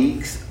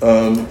colleagues.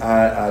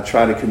 I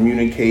try to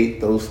communicate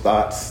those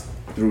thoughts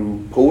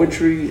through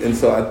poetry. And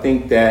so I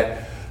think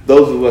that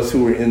those of us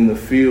who are in the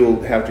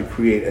field have to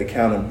create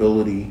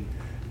accountability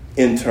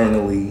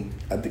internally.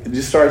 I think it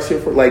just starts here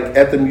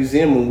at the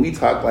museum when we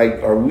talk,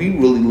 are we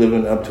really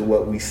living up to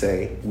what we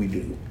say we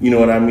do? You know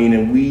what I mean?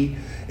 And we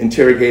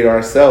interrogate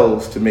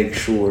ourselves to make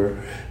sure,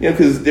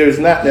 because there's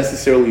not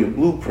necessarily a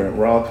blueprint.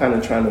 We're all kind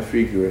of trying to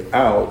figure it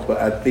out.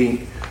 But I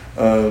think,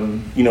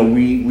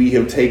 we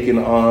have taken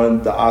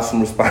on the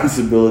awesome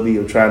responsibility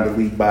of trying to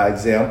lead by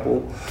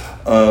example.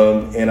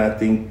 And I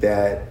think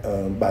that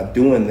by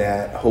doing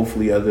that,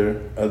 hopefully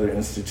other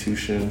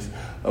institutions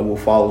will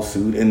follow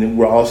suit. And then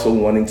we're also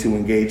wanting to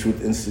engage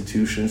with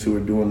institutions who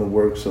are doing the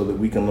work so that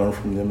we can learn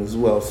from them as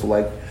well. So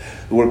like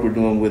the work we're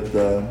doing with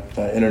the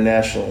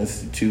International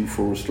Institute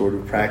for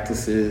Restorative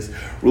Practices,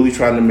 really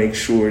trying to make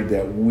sure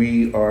that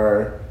we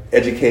are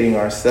educating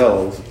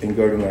ourselves and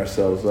girding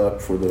ourselves up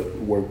for the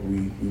work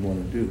we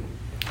want to do.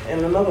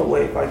 And another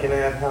way, if I can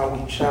add, how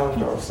we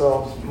challenge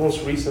ourselves,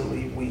 most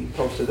recently we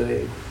posted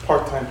a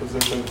part-time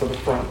position for the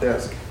front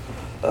desk.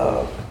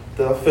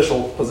 The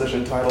official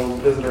position title is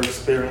Visitor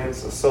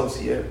Experience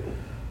Associate.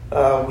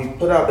 We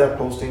put out that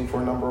posting for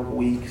a number of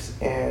weeks,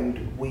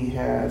 and we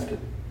had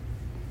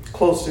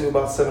close to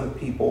about 7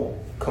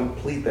 people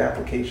complete the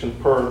application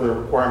per the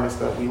requirements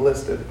that we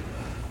listed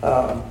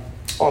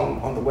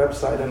on the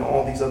website and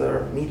all these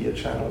other media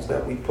channels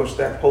that we pushed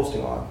that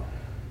posting on.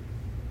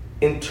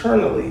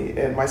 Internally,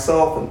 and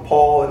myself and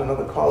Paul and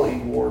another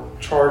colleague were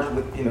charged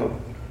with,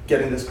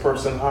 getting this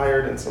person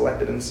hired and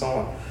selected and so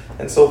on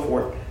and so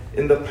forth.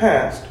 In the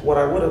past, what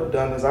I would have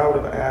done is I would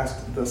have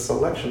asked the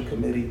selection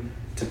committee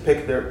to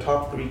pick their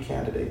top 3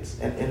 candidates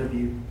and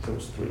interview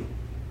those 3.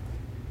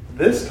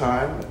 This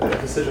time, the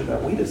decision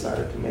that we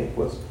decided to make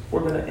was we're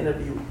going to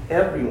interview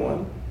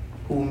everyone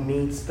who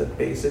meets the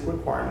basic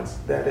requirements,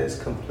 that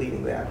is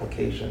completing the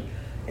application.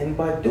 And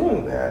by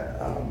doing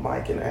that,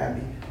 Mike and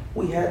Abby,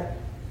 we had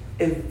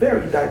a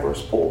very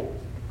diverse pool.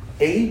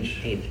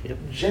 Age, Yep.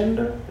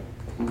 gender,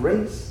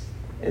 race,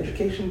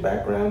 education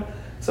background.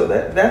 So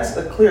that's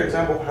a clear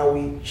example of how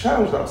we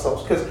challenged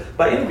ourselves, because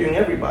by interviewing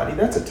everybody,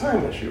 that's a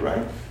time issue, right?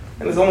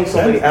 And there's only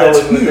so many hours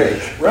in the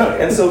day.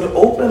 Right. And so to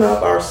open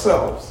up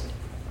ourselves,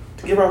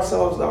 to give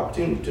ourselves the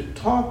opportunity to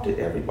talk to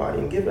everybody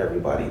and give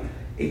everybody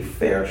a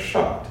fair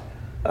shot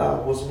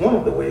was one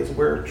of the ways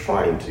we're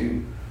trying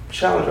to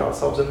challenge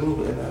ourselves and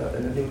move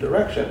in a new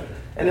direction.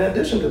 And in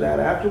addition to that,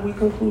 after we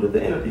concluded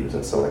the interviews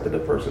and selected a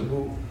person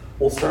who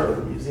will start at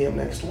the museum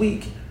next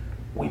week,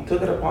 we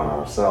took it upon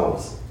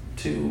ourselves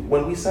to,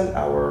 when we sent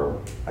our,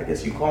 I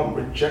guess you call them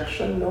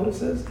rejection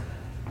notices,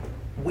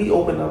 we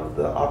opened up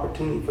the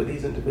opportunity for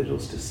these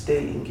individuals to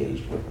stay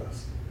engaged with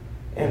us.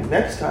 And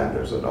next time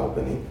there's an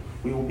opening,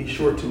 we will be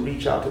sure to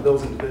reach out to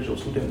those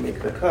individuals who didn't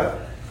make the cut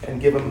and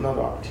give them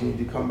another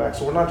opportunity to come back.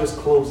 So we're not just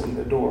closing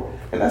the door.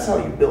 And that's how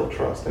you build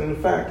trust. And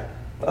in fact,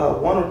 1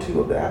 or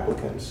 2 of the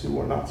applicants who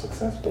were not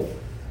successful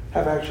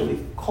have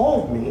actually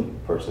called me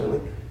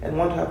personally and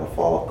want to have a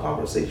follow-up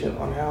conversation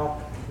on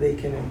how they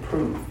can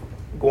improve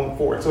going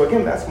forward. So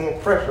again, that's more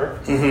pressure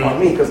on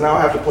me, because now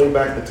I have to play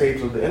back the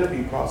tapes of the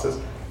interview process,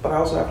 but I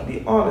also have to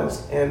be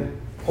honest, and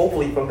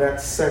hopefully from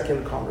that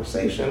second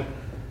conversation,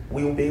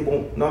 we will be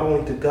able not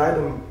only to guide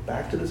them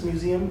back to this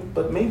museum,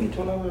 but maybe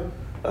to another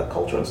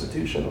cultural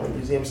institution or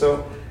museum.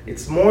 So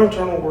it's more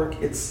internal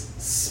work, it's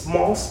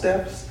small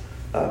steps,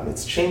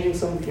 it's changing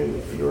some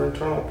of your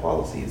internal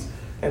policies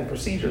and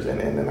procedures,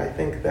 and I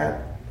think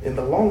that in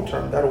the long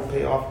term, that'll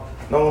pay off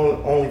not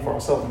only for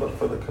ourselves, but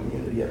for the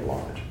community at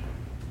large.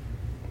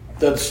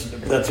 That's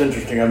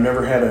interesting. I've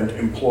never had an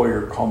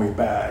employer call me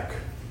back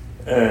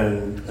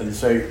and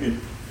say,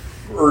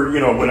 or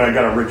when I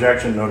got a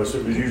rejection notice,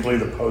 it was usually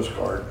the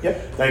postcard.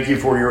 Yep. Thank you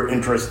for your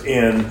interest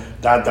in ...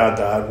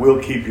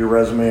 We'll keep your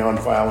resume on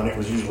file, and it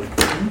was usually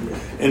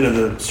into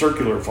the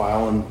circular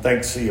file. And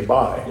thanks, see you,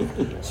 bye.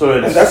 So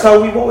and that's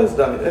how we've always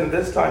done it. And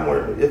this time,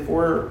 if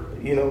we're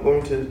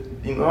going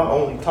to not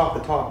only talk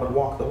the talk but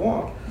walk the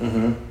walk,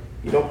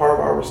 part of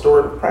our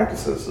restorative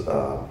practices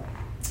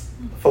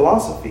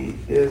philosophy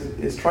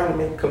is trying to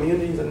make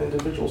communities and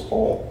individuals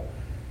whole.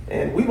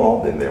 And we've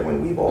all been there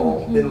when we've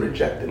all been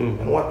rejected,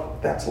 and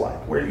what that's like,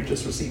 where you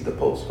just received the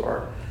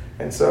postcard.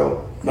 And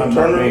so, not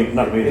me,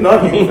 not you, but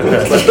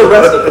the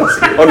rest of us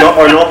here. Or no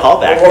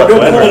callback. Or no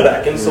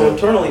callback. And so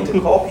internally, to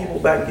call people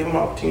back and give them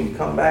an opportunity to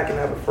come back and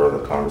have a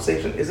further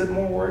conversation. Is it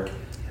more work?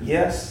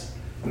 Yes.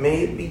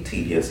 May it be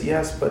tedious?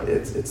 Yes, but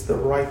it's the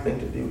right thing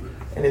to do.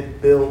 And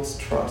it builds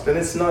trust. And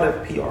it's not a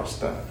PR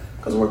stunt,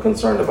 because we're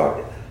concerned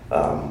about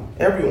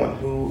everyone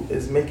who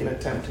is making an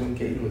attempt to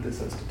engage with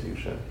this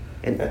institution.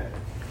 And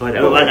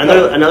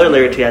another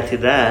layer to add to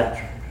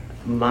that,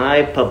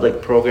 my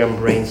public program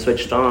brain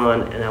switched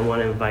on, and I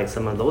want to invite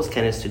some of those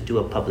candidates to do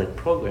a public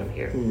program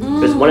here.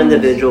 There's one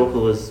individual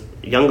who was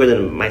younger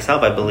than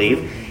myself, I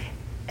believe,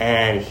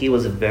 and he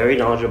was very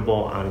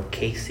knowledgeable on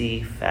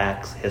KC,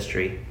 facts,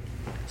 history.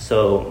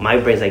 So my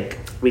brain's like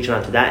reaching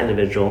out to that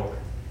individual,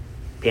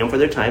 pay them for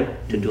their time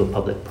to do a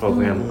public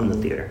program on the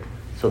theater.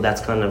 So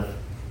that's kind of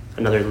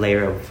another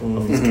layer of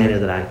these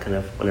candidates that I kind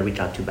of want to reach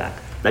out to back.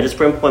 Not just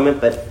for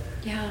employment, but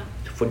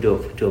for do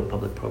a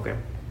public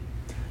program.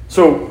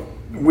 So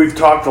we've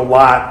talked a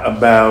lot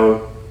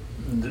about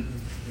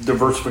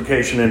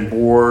diversification in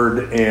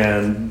board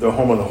and the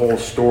home of the whole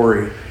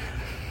story.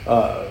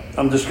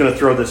 I'm just going to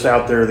throw this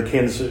out there.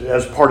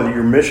 As part of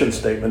your mission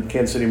statement,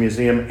 Kansas City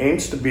Museum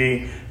aims to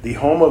be the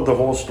home of the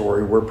whole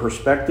story, where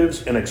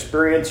perspectives and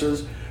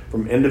experiences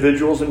from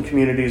individuals and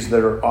communities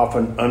that are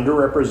often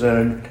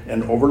underrepresented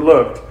and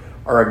overlooked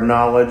are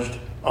acknowledged,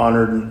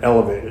 honored, and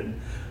elevated.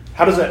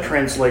 How does that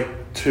translate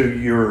to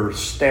your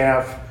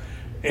staff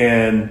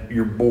and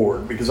your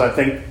board? Because I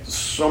think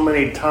so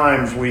many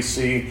times we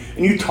see,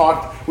 and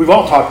we've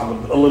all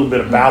talked a little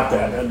bit about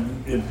that,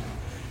 and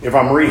if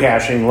I'm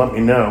rehashing, let me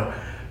know.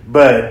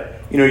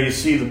 But, you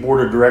see the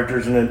board of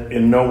directors, and it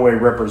in no way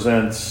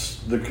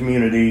represents the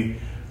community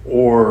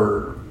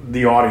or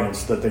the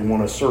audience that they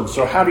want to serve.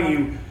 So how do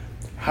you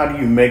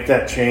make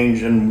that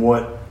change, and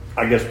what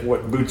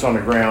boots on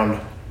the ground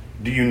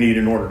do you need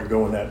in order to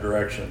go in that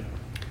direction?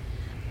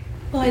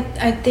 Well,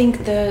 I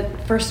think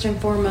that first and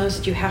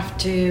foremost, you have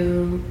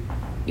to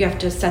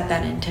set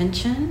that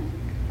intention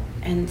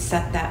and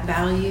set that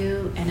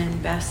value and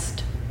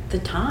invest the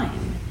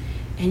time.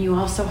 And you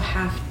also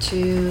have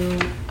to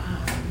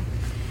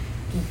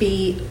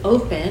be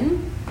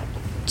open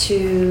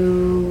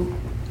to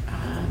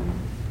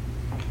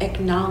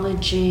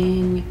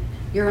acknowledging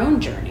your own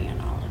journey in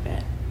all of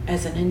it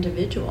as an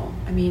individual.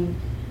 I mean,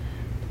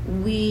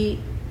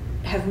 we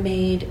have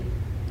made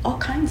all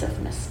kinds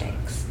of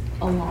mistakes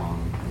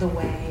along the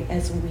way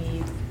as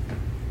we've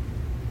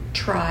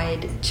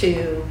tried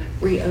to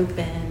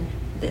reopen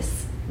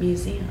this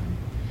museum.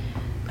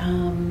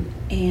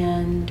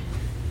 And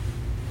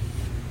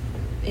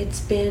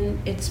it's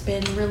been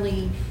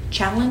really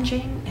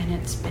challenging, and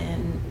it's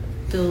been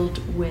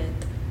filled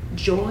with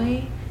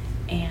joy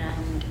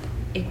and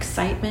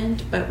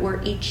excitement, but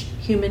we're each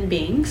human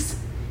beings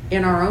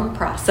in our own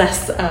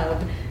process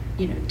of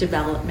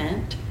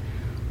development,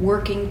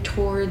 working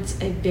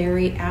towards a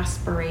very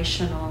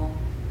aspirational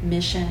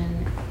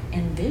mission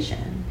and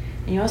vision.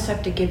 And you also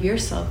have to give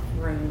yourself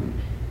room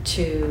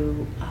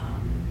to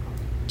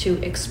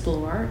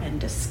explore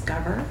and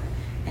discover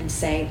and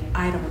say,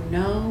 I don't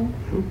know,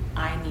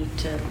 I need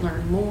to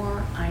learn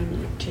more, I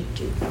need to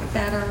do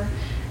better.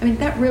 I mean,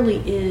 that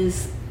really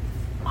is,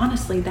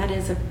 honestly, that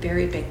is a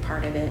very big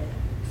part of it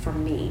for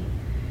me.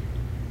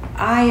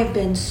 I have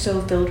been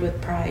so filled with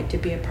pride to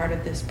be a part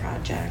of this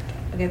project.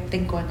 I've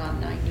been going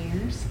on 9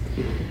 years.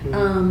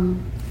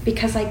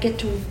 Because I get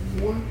to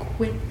work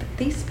with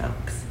these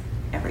folks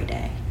every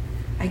day.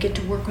 I get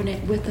to work on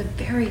it with a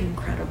very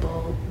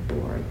incredible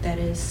board that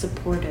is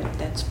supportive,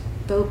 that's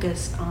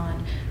focused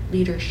on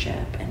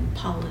leadership and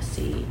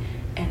policy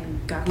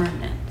and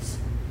governance.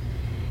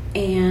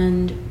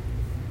 And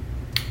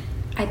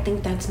I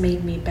think that's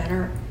made me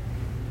better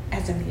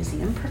as a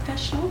museum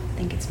professional. I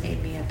think it's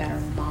made me a better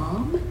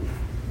mom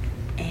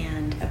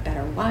and a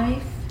better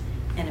wife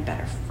and a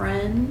better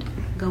friend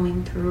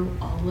going through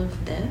all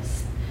of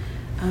this.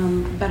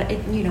 But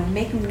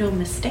make no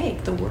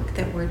mistake, the work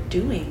that we're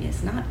doing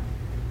is not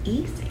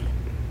easy.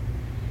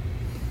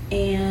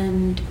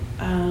 And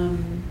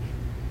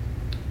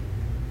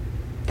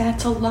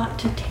that's a lot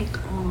to take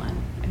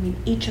on. I mean,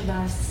 each of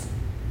us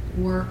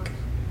work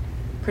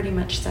pretty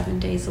much 7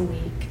 days a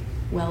week,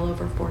 well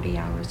over 40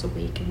 hours a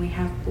week, and we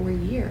have for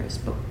years.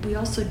 But we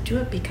also do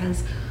it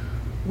because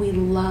we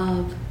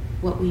love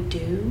what we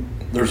do.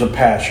 There's a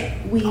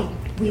passion. We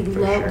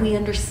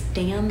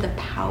understand the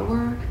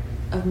power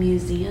of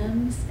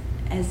museums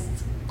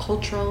as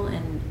cultural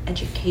and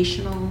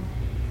educational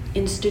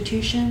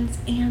institutions,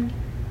 and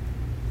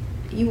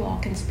you all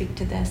can speak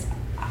to this.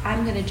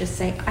 I'm going to just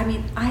say,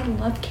 I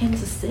love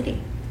Kansas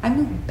City. I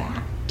moved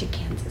back to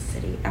Kansas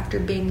City after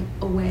being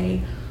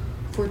away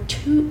for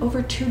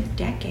over 2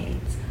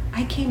 decades.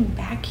 I came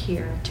back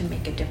here to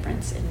make a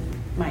difference in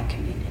my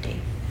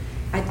community.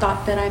 I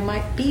thought that I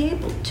might be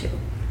able to,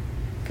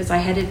 because I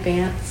had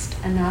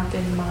advanced enough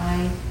in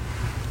my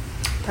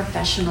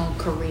professional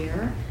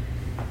career.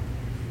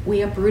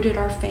 We uprooted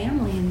our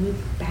family and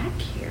moved back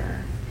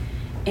here.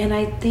 And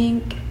I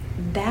think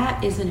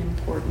that is an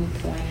important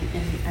point,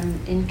 and I'm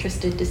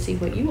interested to see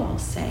what you all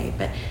say,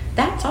 but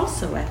that's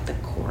also at the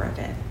core of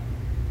it,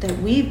 that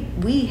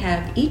we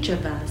have, each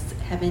of us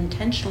have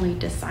intentionally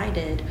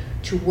decided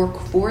to work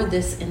for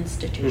this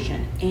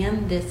institution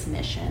and this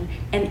mission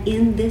and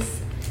in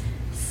this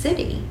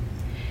city.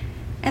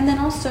 And then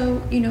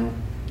also,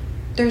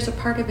 there's a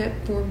part of it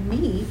for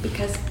me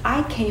because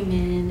I came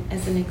in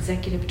as an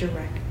executive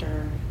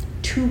director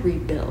to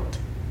rebuild.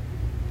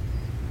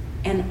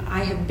 And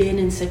I have been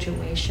in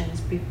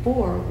situations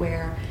before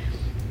where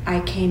I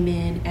came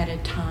in at a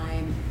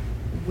time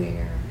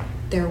where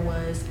there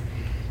was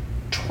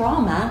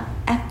trauma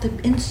at the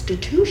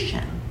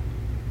institution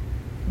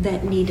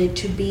that needed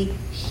to be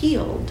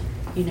healed.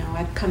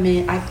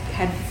 I've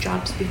had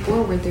jobs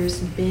before where there's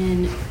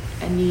been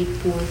a need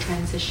for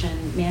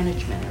transition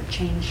management or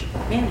change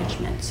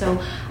management.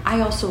 So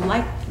I also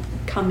like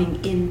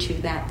coming into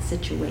that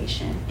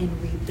situation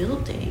and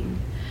rebuilding.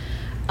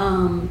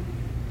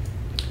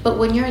 But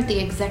when you're the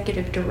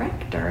executive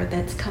director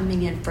that's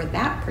coming in for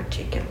that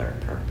particular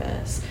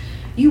purpose,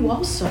 you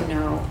also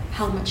know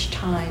how much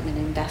time and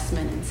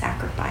investment and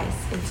sacrifice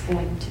it's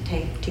going to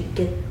take to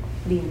get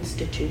the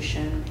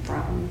institution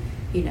from,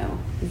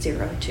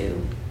 0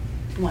 to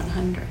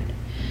 100.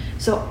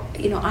 So,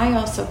 I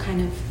also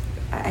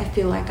I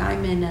feel like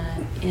I'm in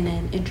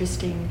an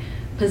interesting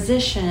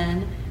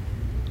position,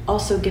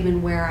 also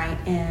given where I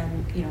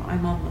am,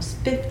 I'm almost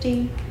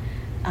 50,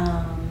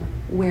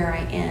 where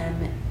I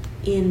am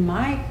in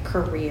my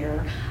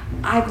career.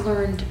 I've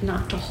learned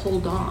not to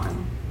hold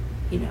on.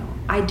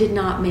 I did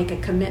not make a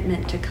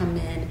commitment to come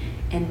in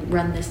and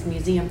run this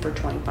museum for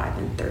 25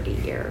 and 30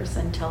 years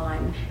until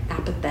I'm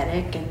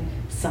apathetic and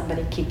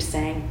somebody keeps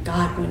saying,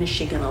 God, when is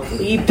she going to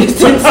leave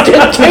this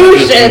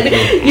institution?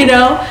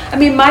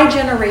 My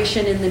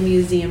generation in the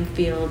museum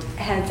field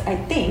has, I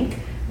think,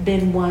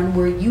 been one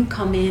where you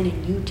come in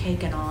and you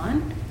take it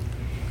on.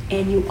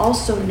 And you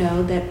also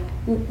know that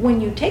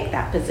when you take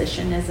that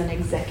position as an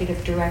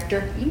executive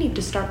director, you need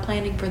to start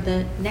planning for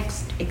the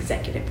next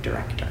executive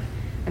director.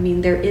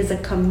 There is a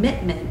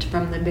commitment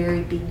from the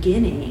very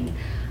beginning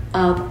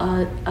of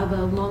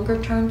a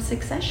longer-term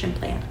succession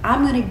plan.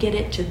 I'm going to get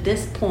it to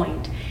this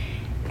point,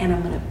 and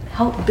I'm going to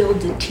help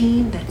build a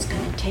team that's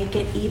going to take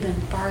it even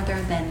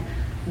farther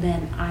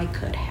than I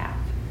could have.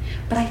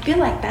 But I feel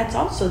like that's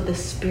also the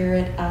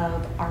spirit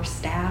of our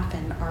staff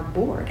and our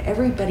board.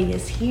 Everybody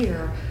is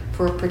here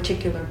for a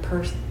particular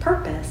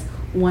purpose,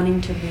 wanting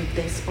to move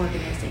this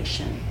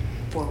organization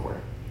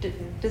forward.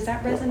 Does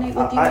that resonate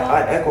with you all?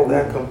 I echo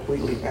that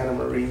completely, Anna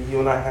Marie. You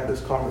and I had this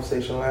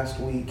conversation last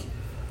week.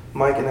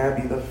 Mike and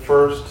Abby, the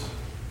first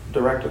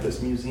director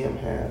this museum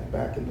had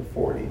back in the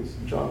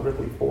 40s, John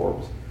Ripley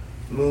Forbes,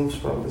 moves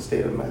from the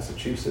state of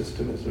Massachusetts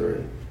to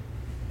Missouri.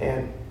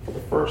 And for the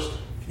first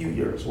few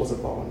years was a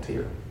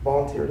volunteer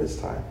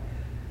this time.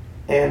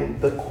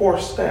 And the core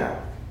staff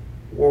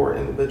were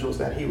individuals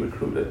that he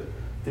recruited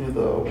through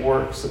the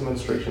Works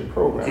Administration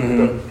Program,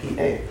 the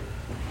WPA.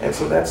 And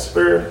so that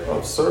spirit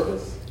of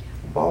service,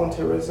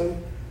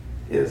 volunteerism,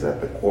 is at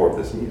the core of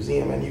this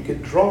museum. And you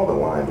could draw the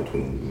line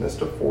between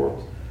Mr.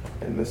 Forbes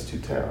and Ms.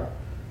 Tutera,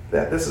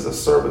 that this is a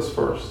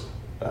service-first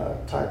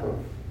type of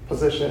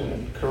position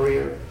and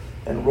career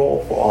and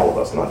role for all of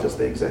us, not just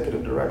the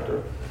executive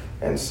director.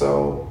 And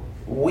so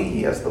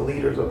we, as the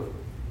leaders of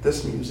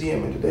this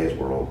museum in today's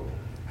world,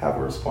 have a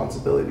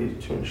responsibility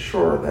to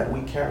ensure that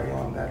we carry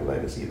on that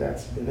legacy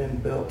that's been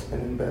inbuilt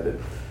and embedded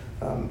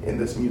in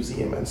this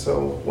museum. And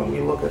so when we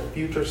look at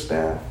future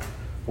staff,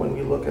 when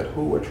we look at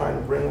who we're trying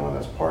to bring on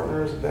as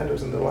partners,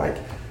 vendors, and the like,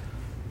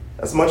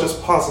 as much as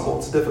possible,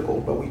 it's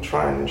difficult, but we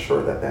try and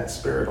ensure that that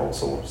spirit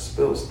also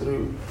spills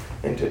through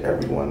into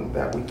everyone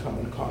that we come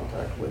in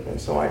contact with.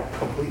 And so I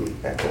completely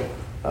echo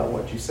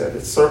what you said.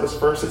 It's service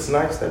first. It's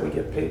nice that we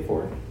get paid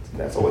for it.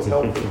 That's always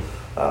helpful.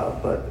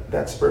 But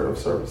that spirit of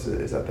service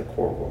is at the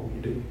core of what we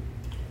do.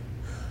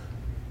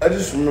 I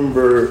just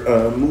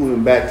remember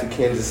moving back to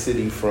Kansas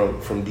City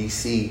from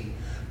D.C.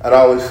 I'd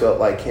always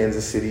felt like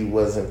Kansas City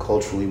wasn't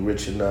culturally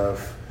rich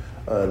enough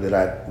that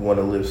I'd want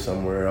to live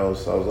somewhere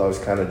else. I was always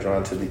kind of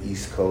drawn to the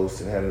East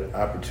Coast and had an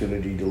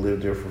opportunity to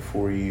live there for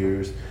 4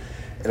 years.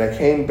 And I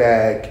came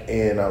back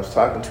and I was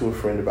talking to a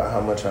friend about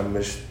how much I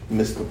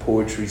missed the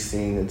poetry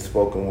scene and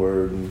spoken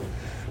word and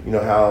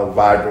how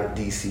vibrant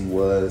DC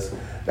was.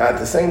 Now, at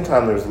the same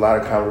time, there was a lot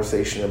of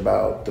conversation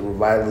about the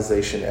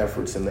revitalization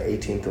efforts in the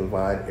 18th and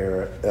Vine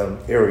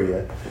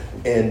area.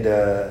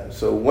 And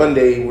so one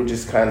day we're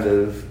just kind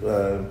of,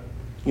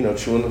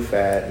 chewing the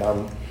fat, and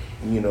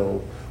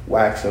I'm,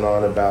 waxing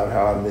on about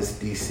how I miss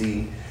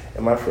DC.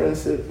 And my friend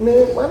said,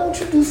 man, why don't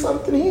you do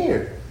something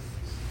here?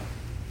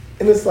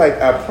 And it's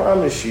like, I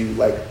promise you,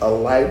 like a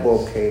light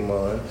bulb came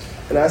on.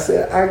 And I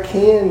said, I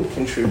can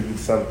contribute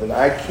something.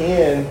 I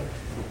can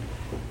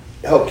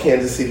help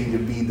Kansas City to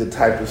be the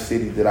type of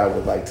city that I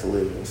would like to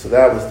live in. So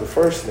that was the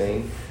first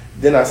thing.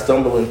 Then I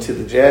stumble into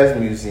the Jazz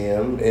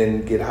Museum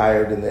and get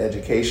hired in the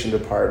education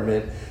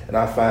department. And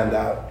I find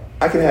out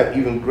I can have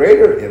even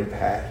greater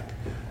impact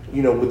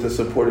with the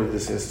support of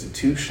this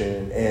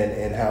institution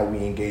and how we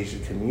engage the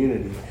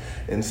community.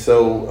 And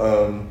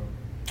so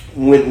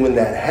when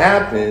that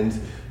happens,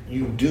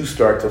 you do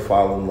start to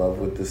fall in love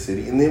with the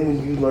city. And then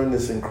when you learn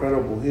this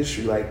incredible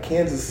history, like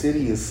Kansas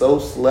City is so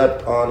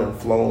slept on and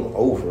flown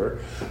over,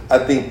 I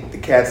think the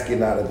cat's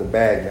getting out of the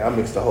bag now. I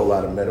mixed a whole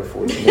lot of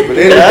metaphors in there, but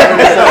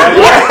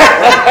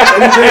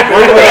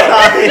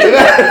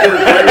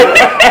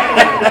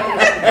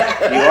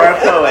you are a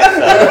poet.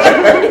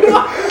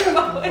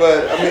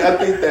 But I mean, I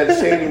think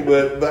that's changing.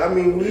 But I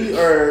mean,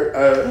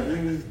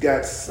 we've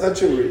got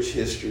such a rich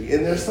history,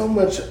 and there's so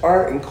much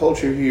art and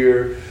culture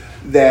here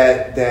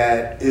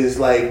that is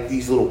like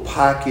these little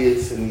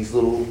pockets and these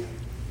little,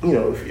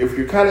 if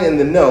you're kind of in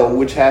the know,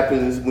 which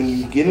happens when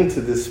you get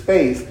into this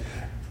space,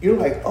 you're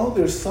like, oh,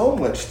 there's so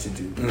much to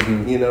do,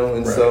 and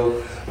right.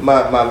 So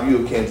my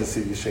view of Kansas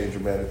City has changed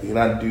dramatically, and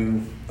I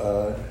do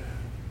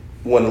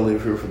want to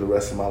live here for the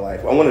rest of my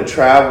life. I want to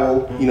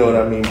travel, you know what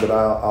I mean, but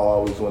I'll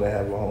always want to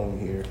have a home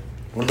here.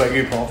 What about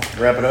you, Paul?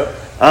 Wrap it up.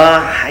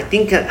 I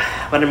think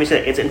what I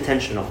said, it's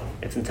intentional.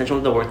 It's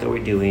intentional, the work that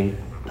we're doing.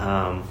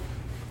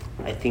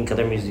 I think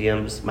other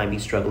museums might be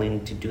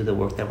struggling to do the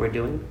work that we're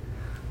doing.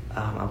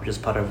 I was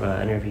just part of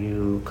an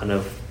interview, kind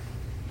of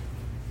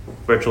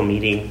virtual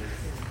meeting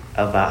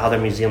about how their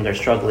museums are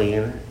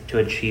struggling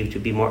to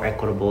be more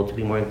equitable, to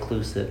be more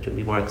inclusive, to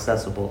be more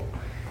accessible.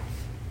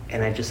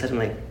 And I just said,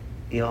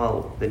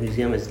 y'all, the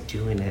museum is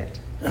doing it.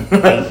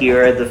 And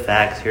here are the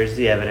facts, here's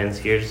the evidence,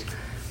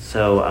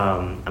 So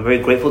I'm very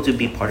grateful to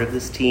be part of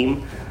this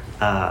team.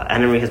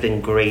 Anna Marie has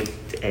been great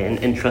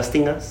in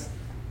trusting us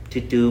to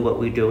do what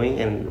we're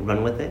doing and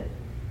run with it.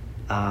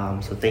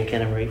 So thank you,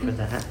 Anna Marie, for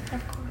that. Of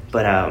course.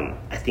 But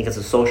I think as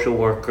a social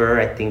worker,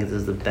 I think this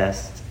is the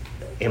best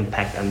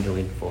impact I'm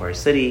doing for our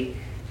city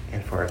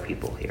and for our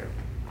people here.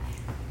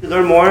 To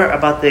learn more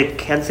about the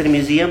Kansas City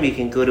Museum, you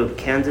can go to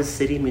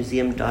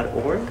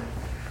kansascitymuseum.org.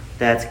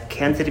 That's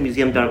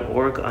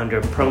kansascitymuseum.org under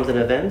Programs and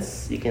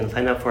Events. You can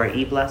sign up for our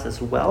e-blast as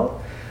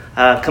well.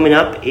 Coming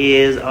up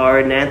is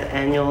our 9th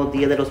annual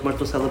Dia de los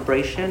Muertos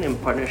celebration in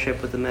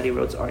partnership with the Mattie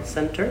Rhodes Arts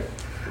Center.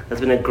 That's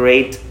been a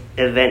great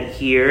event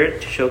here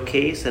to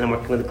showcase, and I'm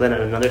working with Glenn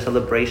on another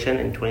celebration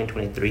in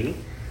 2023,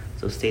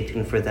 so stay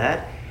tuned for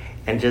that.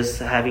 And just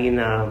having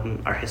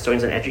our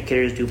historians and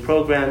educators do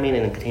programming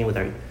and continue with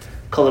our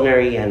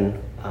culinary and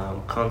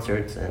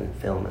concerts and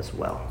film as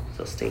well.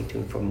 So stay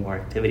tuned for more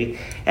activity.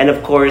 And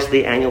of course,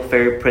 the annual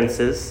Fairy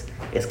Princess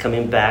is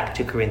coming back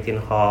to Corinthian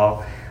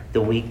Hall the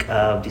week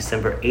of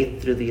December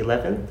 8th through the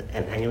 11th,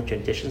 and annual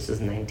traditions is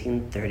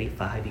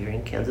 1935 here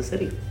in Kansas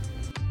City.